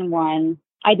season 1,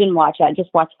 I didn't watch it. I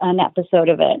just watched an episode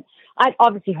of it. I'd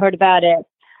obviously heard about it,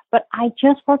 but I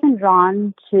just wasn't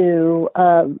drawn to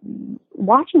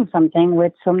watching something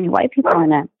with so many white people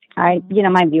in it. My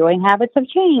viewing habits have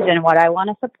changed and what I want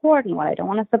to support and what I don't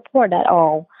want to support at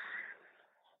all.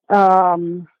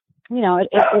 It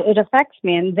affects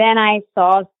me. And then I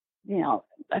saw,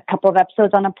 a couple of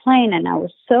episodes on a plane and I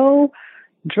was so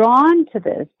drawn to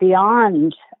this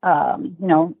beyond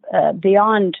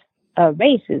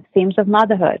races, themes of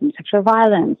motherhood and sexual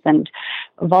violence and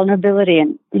vulnerability,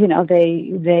 and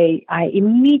I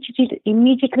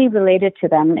immediately related to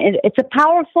them. It's a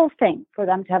powerful thing for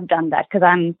them to have done that because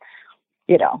I'm,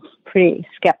 pretty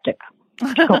skeptical.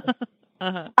 But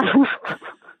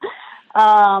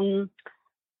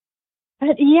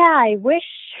yeah, I wish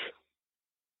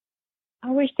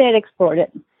they had explored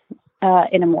it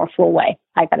in a more full way.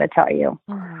 I got to tell you.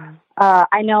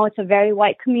 I know it's a very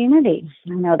white community.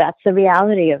 I know that's the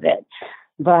reality of it,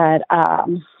 but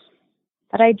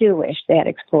I do wish they had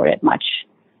explored it much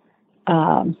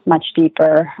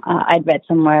deeper. I'd read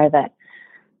somewhere that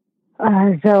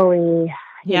Zoe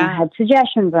had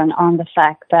suggestions on the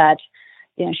fact that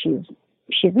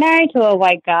she's married to a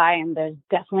white guy, and there's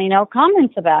definitely no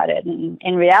comments about it. And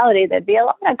in reality, there'd be a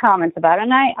lot of comments about it,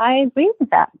 and I agree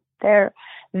with that.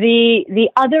 The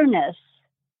otherness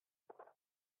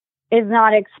is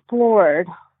not explored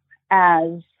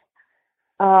as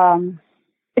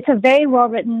it's a very well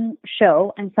written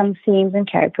show, and some themes and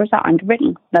characters are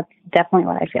underwritten. That's definitely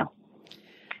what I feel.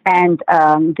 And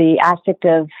the aspect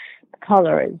of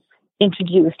color is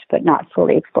introduced but not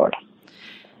fully explored.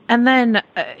 And then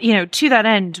to that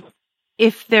end,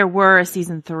 if there were a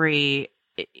season 3,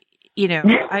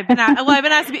 I've been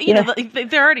asking,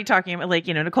 they're already talking about,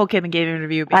 Nicole Kidman gave an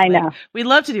interview. I know. We'd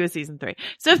love to do a season 3.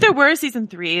 So if there were a season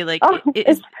 3,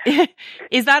 is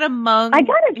that among? I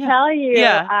gotta tell you,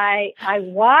 I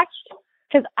watched,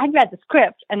 because I read the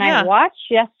script and I watched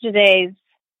yesterday's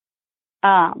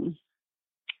episode,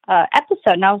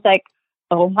 and I was like,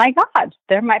 oh my God,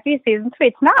 there might be a season 3.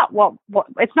 It's not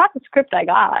it's not the script I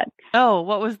got. Oh,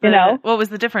 what was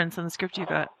the difference in the script you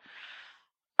got?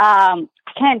 I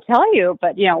can't tell you,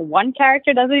 but one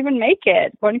character doesn't even make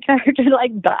it. One character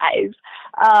dies.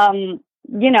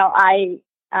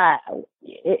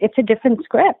 It's a different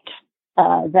script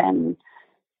than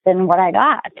what I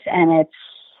got, and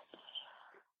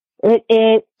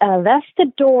it left the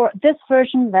door. This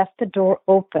version left the door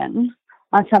open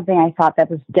on something I thought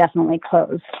that was definitely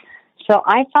closed. So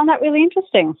I found that really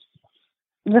interesting.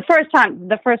 The first time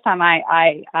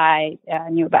I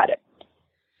knew about it.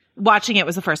 Watching it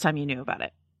was the first time you knew about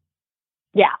it.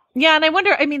 Yeah. Yeah. And I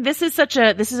wonder, this is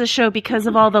a show because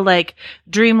of all the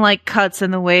dreamlike cuts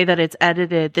and the way that it's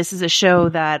edited. This is a show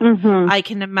that I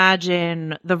can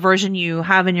imagine the version you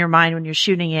have in your mind when you're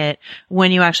shooting it,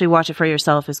 when you actually watch it for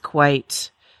yourself, is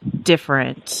quite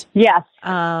different. Yes.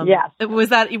 Yes. Was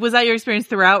that your experience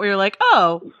throughout where you're like,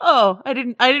 oh, I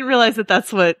didn't realize that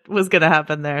that's what was going to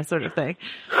happen there, sort of thing?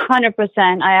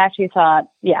 100%. I actually thought,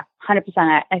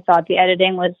 100%. I thought the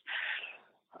editing was,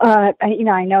 I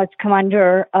know it's come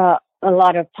under a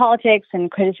lot of politics and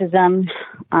criticism,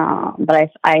 but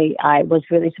I was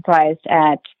really surprised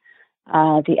at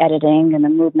the editing and the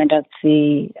movement of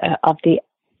the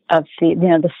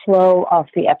flow of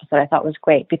the episode. I thought was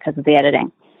great because of the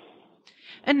editing.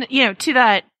 And, to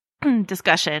that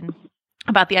discussion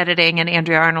about the editing and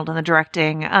Andrea Arnold and the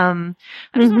directing, I'm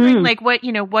just wondering,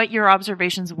 what your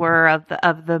observations were of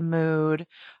the mood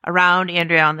around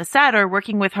Andrea on the set, or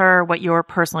working with her, what your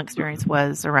personal experience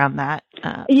was around that.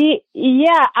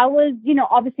 Yeah, I was,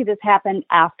 obviously this happened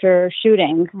after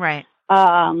shooting. Right.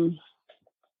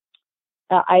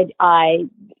 I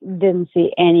didn't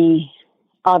see any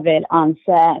of it on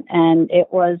set, and it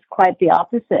was quite the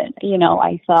opposite. You know,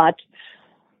 I thought,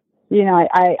 you know,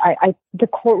 I the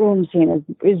courtroom scene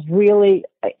is really,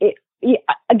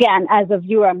 again, as a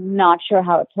viewer, I'm not sure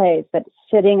how it plays, but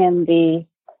sitting in the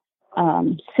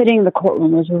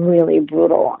courtroom was really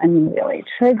brutal and really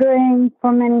triggering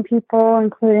for many people,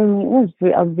 including me. It was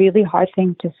a really hard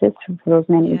thing to sit through for those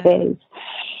many days,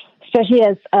 especially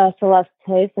as Celeste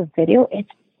plays the video. It's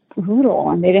brutal,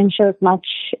 and they didn't show as much,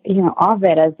 you know, of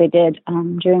it as they did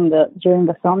during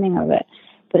the filming of it.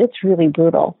 But it's really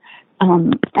brutal.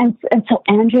 And so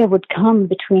Andrea would come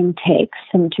between takes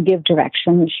and to give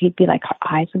direction. She'd be like, her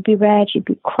eyes would be red. She'd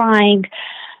be crying.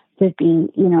 There'd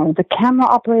be, you know, the camera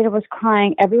operator was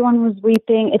crying. Everyone was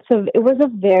weeping. It was a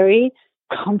very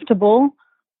comfortable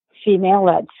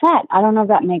female-led set. I don't know if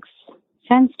that makes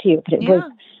sense to you, but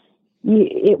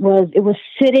it was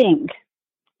sitting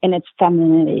in its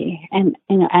femininity. And,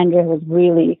 you know, Andrea was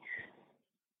really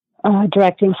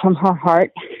directing from her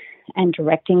heart and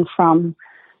directing from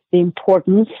the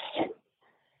importance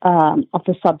of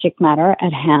the subject matter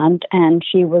at hand. And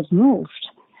she was moved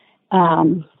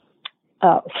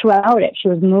throughout it. She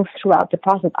was moved throughout the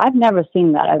process. I've never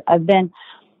seen that. I've been,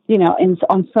 you know,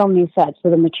 on so many sets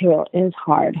where the material is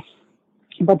hard,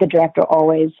 but the director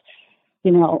always,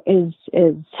 you know, is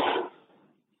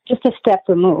just a step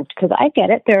removed, because I get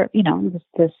it. They're, you know,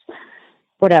 this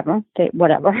whatever,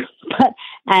 but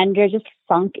Andrea just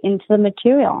sunk into the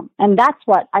material. And that's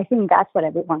what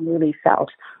everyone really felt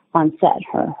on set.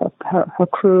 Her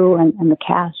crew and the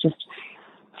cast just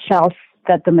felt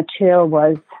that the material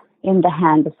was in the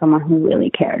hand of someone who really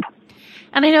cared.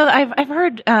 And I know I've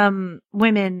heard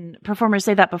women performers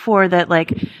say that before, that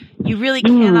like you really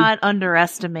cannot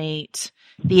underestimate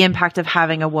the impact of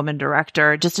having a woman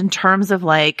director, just in terms of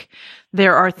like,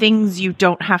 there are things you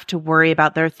don't have to worry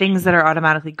about. There are things that are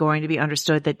automatically going to be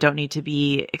understood that don't need to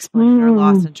be explained or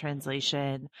lost in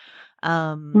translation.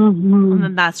 And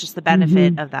then that's just the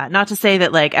benefit of that. Not to say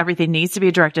that like everything needs to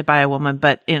be directed by a woman,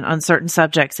 but on certain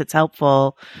subjects, it's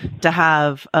helpful to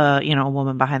have a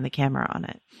woman behind the camera on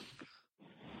it.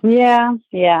 Yeah.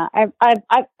 I've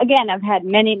had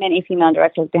many female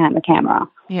directors behind the camera.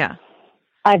 Yeah.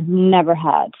 I've never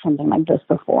had something like this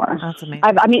before. That's amazing.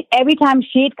 I mean, every time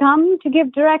she'd come to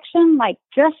give direction, like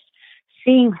just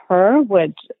seeing her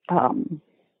would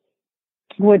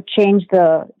change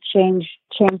the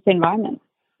environment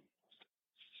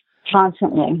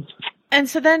constantly. And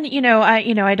so then,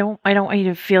 I don't want you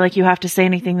to feel like you have to say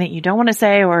anything that you don't want to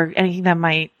say or anything that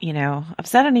might,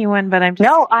 upset anyone, but I'm just,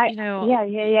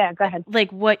 yeah, go ahead.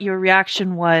 Like what your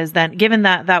reaction was then, given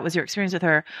that that was your experience with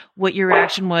her, what your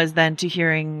reaction was then to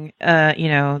hearing,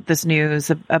 this news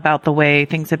about the way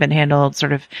things have been handled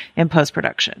sort of in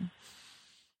post-production.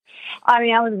 I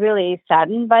mean, I was really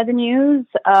saddened by the news.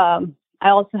 I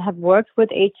also have worked with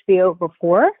HBO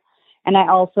before. And I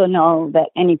also know that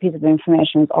any piece of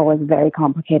information is always very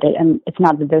complicated, and it's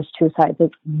not that there's two sides,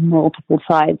 it's multiple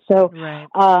sides. So, right.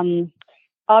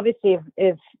 Obviously,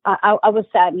 if I was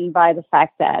saddened by the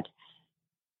fact that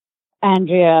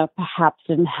Andrea perhaps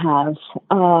didn't have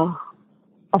a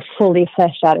fully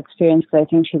fleshed out experience, because I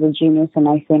think she's a genius, and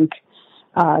I think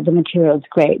the material is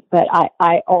great. But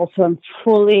I also am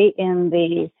fully in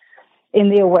the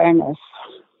awareness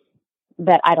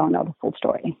that I don't know the full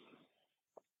story.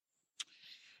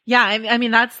 Yeah, I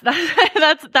mean that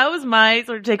was my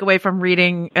sort of takeaway from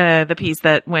reading the piece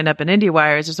that went up in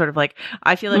IndieWire. Is just sort of like,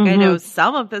 I feel like I know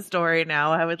some of the story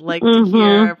now. I would like to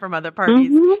hear from other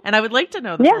parties, and I would like to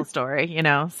know the full story.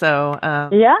 So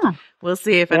we'll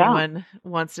see if anyone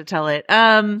wants to tell it.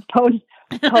 Ponies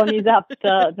up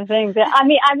the things. I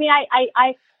mean,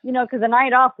 I because the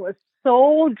night off was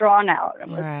so drawn out, it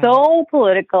was so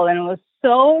political, and it was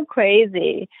so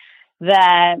crazy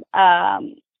that.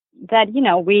 That,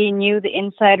 we knew the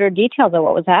insider details of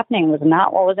what was happening was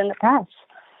not what was in the press.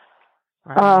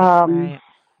 Right.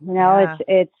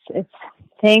 It's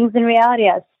things in reality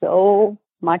are so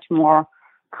much more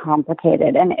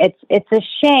complicated. And it's a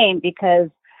shame because,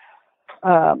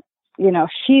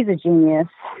 she's a genius,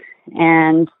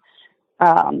 and,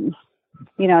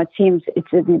 it seems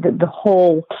it's the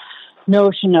whole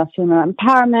notion of female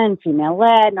empowerment, female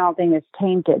led, and all things is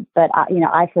tainted. But,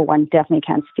 I, for one, definitely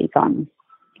can't speak on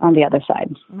the other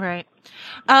side. Right.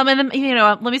 And then,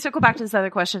 let me circle back to this other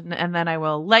question, and then I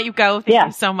will let you go. Thank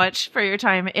you so much for your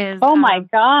time. Oh my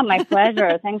God, my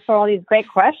pleasure. Thanks for all these great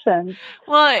questions.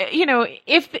 Well,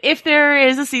 if there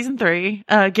is a season 3,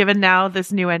 given now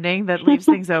this new ending that leaves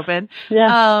things open,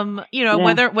 whether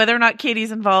or not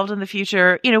Katie's involved in the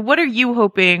future, what are you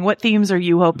hoping? What themes are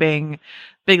you hoping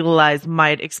Big Little Lies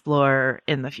might explore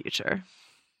in the future?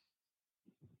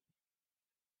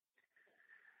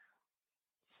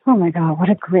 Oh my God, what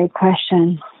a great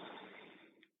question.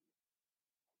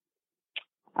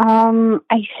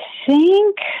 I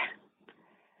think,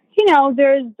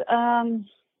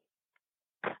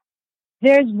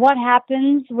 there's what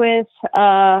happens with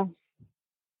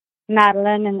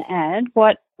Madeline and Ed.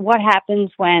 What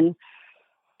happens when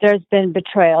there's been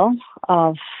betrayal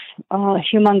of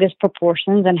humongous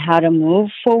proportions, and how to move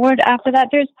forward after that.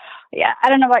 I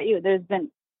don't know about you.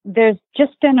 There's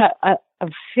just been a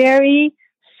very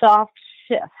soft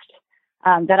shift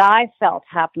that I felt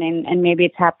happening, and maybe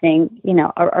it's happening,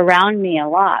 around me a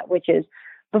lot, which is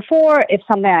before, if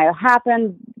something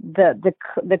happened,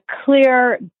 the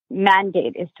clear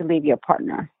mandate is to leave your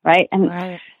partner, right? And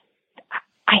right.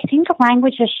 I think the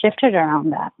language has shifted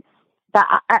around that.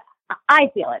 I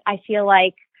feel it. I feel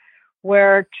like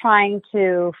we're trying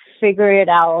to figure it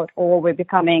out, or we're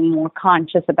becoming more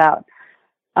conscious about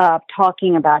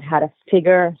talking about how to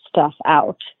figure stuff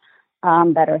out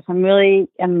better. So I'm really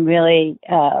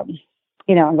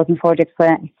looking forward to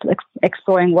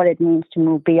exploring what it means to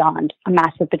move beyond a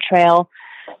massive betrayal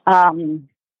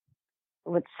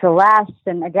with Celeste,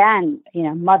 and again,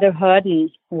 motherhood,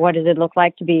 and what does it look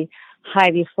like to be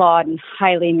highly flawed and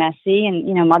highly messy. And,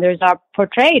 mothers are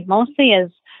portrayed mostly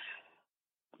as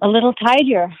a little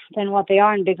tidier than what they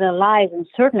are in Big Little Lies. And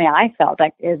certainly I felt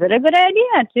like, is it a good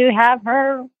idea to have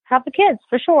the kids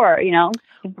for sure,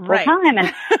 full time?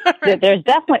 And there's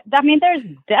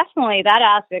definitely that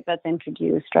aspect that's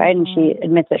introduced, right? And she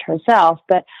admits it herself.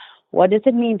 But what does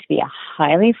it mean to be a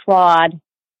highly flawed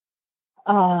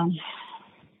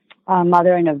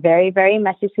mother in a very, very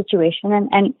messy situation,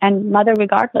 and mother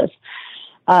regardless?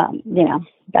 I'd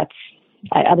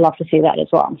love to see that as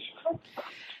well.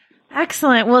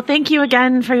 Excellent. Well, thank you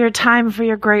again for your time, for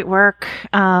your great work,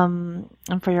 and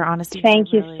for your honesty.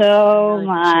 Thank you so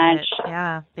much.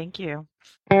 Yeah, thank you.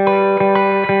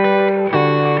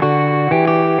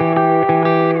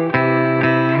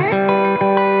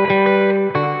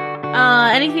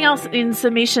 Anything else in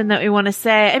summation that we want to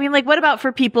say? I mean, what about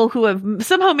for people who have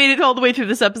somehow made it all the way through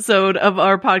this episode of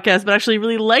our podcast, but actually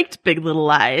really liked Big Little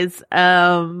Lies?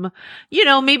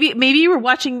 Maybe you were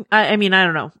watching, I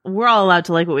don't know. We're all allowed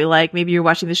to like what we like. Maybe you're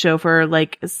watching the show for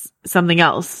something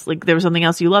else. There was something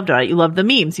else you loved about it. You loved the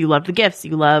memes. You loved the gifts.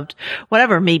 You loved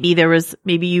whatever. Maybe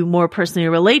you more personally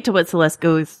relate to what Celeste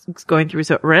is going through,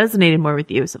 so it resonated more with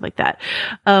you, stuff like that.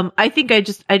 I think I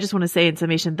just want to say in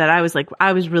summation that I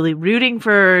was really rooting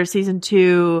for season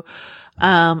 2.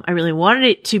 I really wanted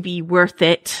it to be worth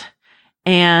it.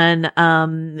 And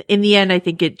in the end, I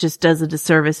think it just does a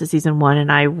disservice to season 1,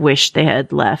 and I wish they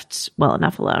had left well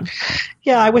enough alone.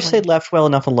 Yeah, I wish they'd left well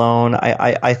enough alone.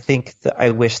 I think that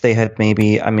I wish they had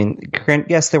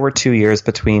yes, there were 2 years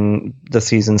between the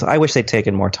seasons. I wish they'd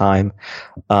taken more time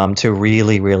to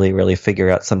really, really, really figure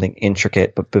out something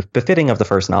intricate but befitting of the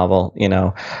first novel,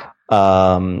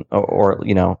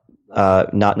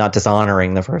 not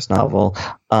dishonoring the first novel.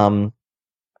 And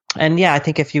yeah, I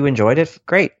think if you enjoyed it,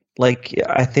 great. I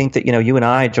think that, you and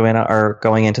I, Joanna, are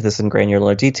going into this in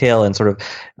granular detail and sort of,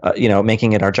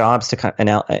 making it our jobs to kind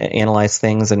of analyze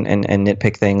things and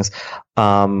nitpick things.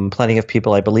 Plenty of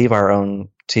people, I believe our own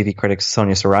TV critic,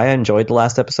 Sonia Saraya, enjoyed the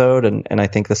last episode and I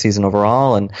think the season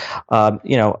overall. And,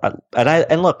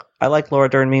 look, I like Laura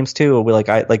Dern memes too.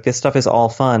 This stuff is all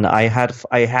fun. I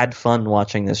had fun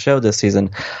watching this show this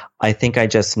season. I think I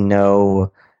just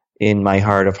know in my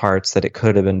heart of hearts that it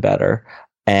could have been better.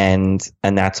 And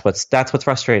that's what's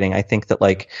frustrating. I think that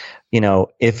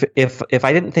if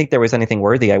I didn't think there was anything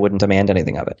worthy, I wouldn't demand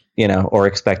anything of it, or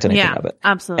expect anything of it.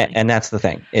 Absolutely. And that's the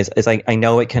thing is I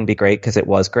know it can be great because it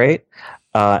was great.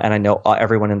 And I know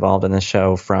everyone involved in this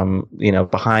show from,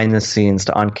 behind the scenes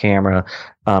to on camera,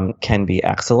 can be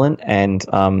excellent. And,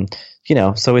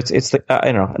 so it's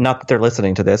I don't know, not that they're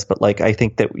listening to this, but I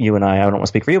think that you and I don't want to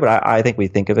speak for you, but I think we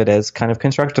think of it as kind of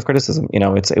constructive criticism.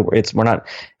 It's we're not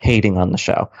hating on the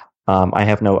show.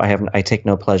 I take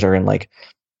no pleasure in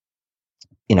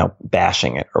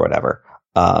bashing it or whatever.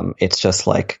 It's just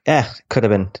could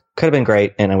have been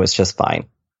great. And it was just fine.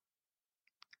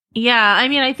 Yeah.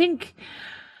 I think,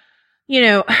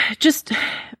 just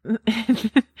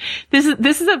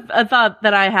this is a thought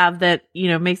that I have that,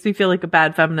 makes me feel like a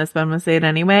bad feminist, but I'm going to say it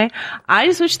anyway. I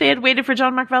just wish they had waited for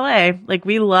Jean-Marc Vallée.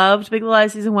 We loved Big Little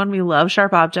Lies season 1. We love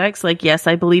Sharp Objects. Yes,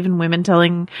 I believe in women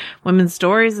telling women's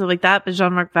stories like that, but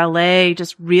Jean-Marc Vallée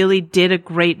just really did a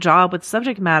great job with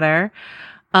subject matter.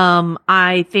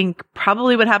 I think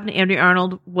probably what happened to Andrea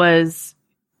Arnold was,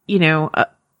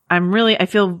 I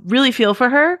really feel for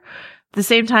her the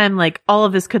same time, like, all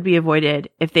of this could be avoided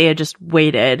if they had just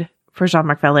waited for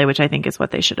Jean-Marc Vallée, which I think is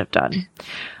what they should have done.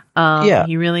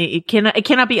 He really, it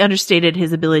cannot be understated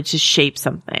his ability to shape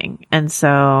something. And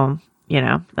so,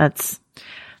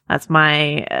 that's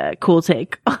my cool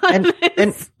take on this.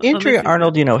 And Andrea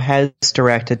Arnold, has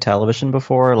directed television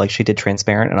before, like she did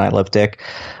Transparent and I Love Dick.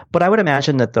 But I would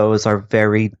imagine that those are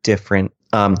very different,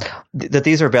 that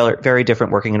these are very, very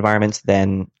different working environments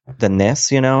than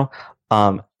this,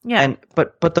 Yeah.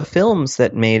 But the films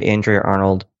that made Andrea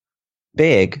Arnold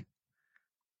big,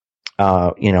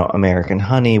 American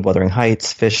Honey, Wuthering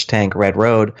Heights, Fish Tank, Red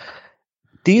Road,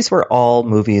 these were all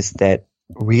movies that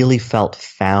really felt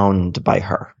found by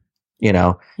her.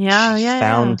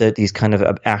 Found that these kind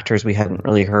of actors we hadn't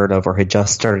really heard of or had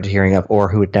just started hearing of or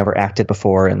who had never acted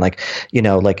before. And like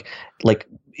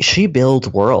she builds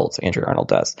worlds, Andrea Arnold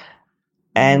does.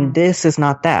 And this is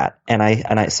not that.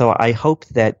 So I hope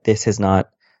that this has not,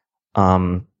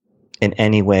 in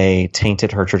any way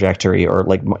tainted her trajectory or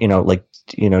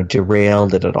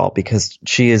derailed it at all, because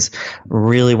she is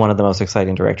really one of the most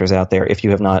exciting directors out there. If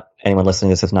you have not, anyone listening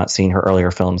to this has not seen her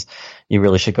earlier films, you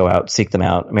really should go out, seek them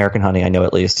out. American Honey, I know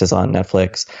at least, is on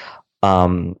Netflix.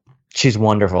 She's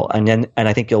wonderful. And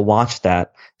I think you'll watch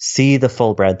that, see the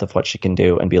full breadth of what she can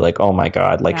do and be like, oh my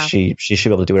God, she should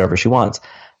be able to do whatever she wants.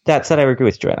 That said, I agree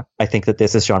with Joanna. I think that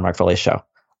this is Jean-Marc Vallée's show.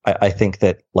 I think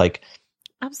that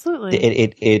absolutely.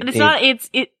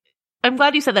 I'm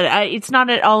glad you said that. It's not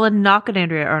at all a knock at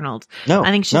Andrea Arnold. No, I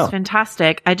think she's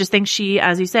fantastic. I just think she,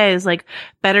 as you say, is like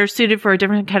better suited for a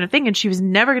different kind of thing. And she was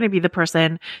never going to be the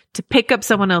person to pick up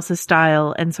someone else's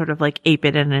style and sort of like ape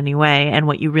it in any way. And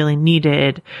what you really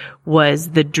needed was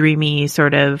the dreamy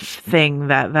sort of thing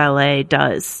that Vallée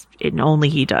does. And only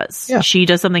he does. Yeah. She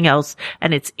does something else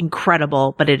and it's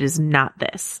incredible, but it is not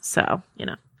this. So,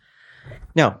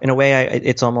 No, in a way,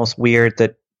 it's almost weird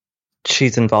that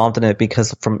she's involved in it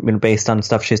because based on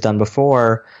stuff she's done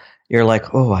before, you're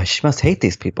like, oh, she must hate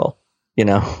these people,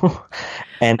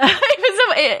 And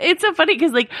it's so funny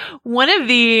because like one of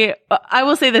the, I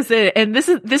will say this, and this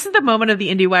is the moment of the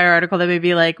IndieWire article that made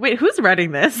me like, wait, who's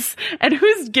writing this and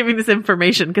who's giving this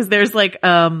information? Because there's like,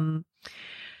 the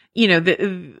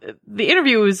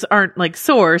interviews aren't like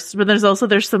sourced, but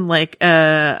there's some like,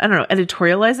 I don't know,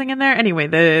 editorializing in there. Anyway,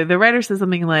 the writer says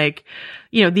something like,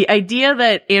 the idea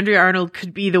that Andrea Arnold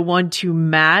could be the one to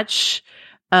match,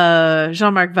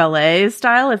 Jean-Marc Vallée's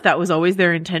style, if that was always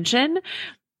their intention,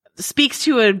 speaks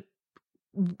to a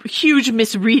huge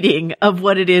misreading of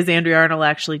what it is Andrea Arnold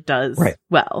actually does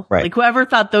well. Right. Like whoever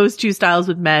thought those two styles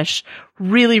would mesh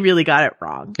really, really got it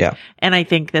wrong. Yeah. And I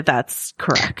think that that's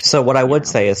correct. So what I would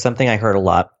say is something I heard a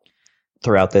lot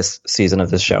throughout this season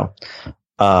of this show,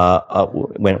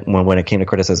 when it came to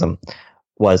criticism,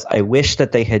 was I wish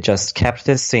that they had just kept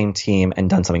this same team and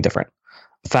done something different.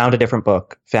 Found a different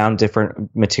book, found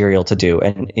different material to do,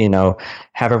 and,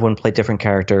 have everyone play different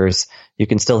characters. You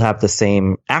can still have the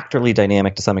same actorly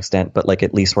dynamic to some extent, but like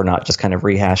at least we're not just kind of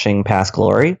rehashing past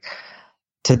glory.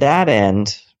 To that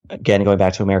end, again, going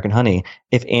back to American Honey,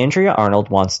 if Andrea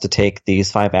Arnold wants to take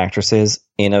these 5 actresses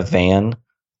in a van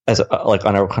as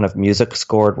on a kind of music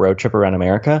scored road trip around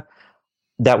America,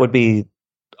 that would be,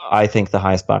 I think, the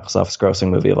highest box office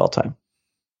grossing movie of all time.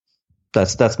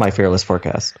 That's my fearless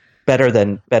forecast. Better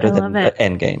than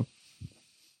Endgame.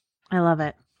 I love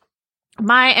it.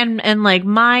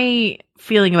 My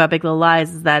feeling about Big Little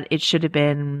Lies is that it should have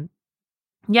been,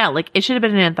 it should have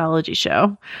been an anthology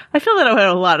show. I feel that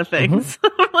about a lot of things.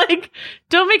 Mm-hmm. Like,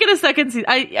 don't make it a second season.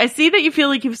 I see that you feel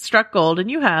like you've struck gold,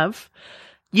 and you have.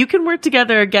 You can work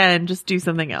together again. Just do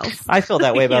something else. I feel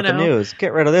that way about the news.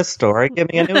 Get rid of this story. Give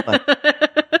me a new one.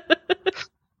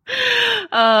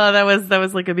 That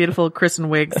was like a beautiful Kristen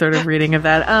Wiig sort of reading of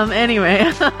that. Anyway,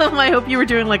 I hope you were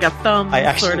doing like a thumb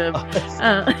sort of.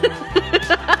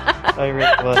 I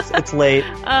really was. It's late.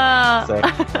 All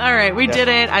right, we did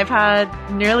it. I've had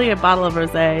nearly a bottle of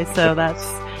rosé, so that's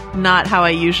not how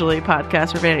I usually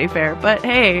podcast for Vanity Fair. But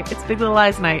hey, it's Big Little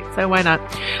Lies night, so why not?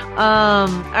 All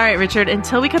right, Richard.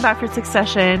 Until we come back for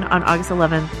Succession on August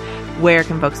 11th, where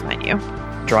can folks find you?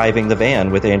 Driving the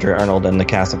van with Andrea Arnold and the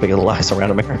cast of Big Little Lies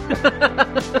around America.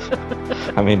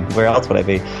 I mean, where else would I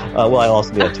be? Well, I'll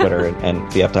also be on Twitter and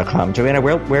BF.com. Joanna,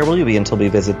 where will you be until we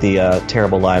visit the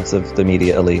terrible lives of the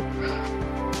media elite?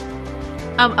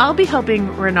 I'll be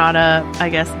helping Renata, I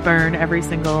guess, burn every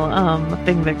single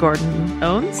thing that Gordon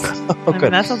owns. Oh,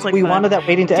 good. That sounds like we wanted that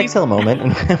waiting to exhale moment,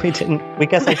 and we didn't. We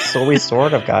guess we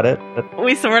sort of got it. But...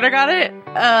 We sort of got it.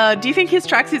 Do you think his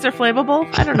tracksuits are flammable?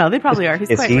 I don't know. They probably are. He's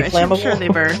quite rich. Flammable? I'm sure they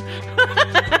burn.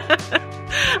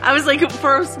 I was like,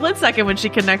 for a split second when she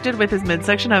connected with his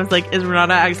midsection, I was like, is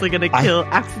Renata actually going to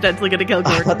accidentally going to kill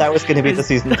Gordon? I thought that was going to be the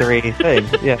season 3 thing.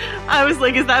 Yeah. I was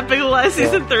like, is that Big Little Lies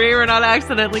season 3? Renata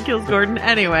accidentally kills Gordon?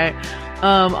 Anyway,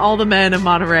 all the men of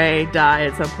Monterey die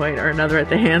at some point or another at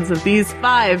the hands of these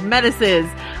 5 menaces.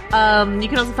 You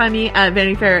can also find me at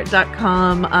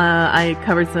VanityFair.com. I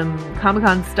covered some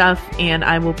Comic-Con stuff, and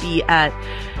I will be at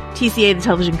TCA, the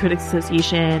Television Critics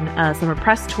Association, summer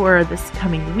press tour this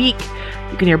coming week.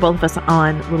 You can hear both of us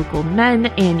on Little Gold Men,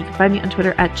 and you can find me on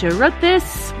Twitter at Joe Wrote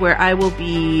This, where I will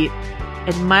be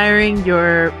admiring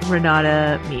your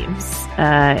Renata memes.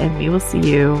 And we will see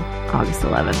you August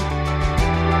 11th.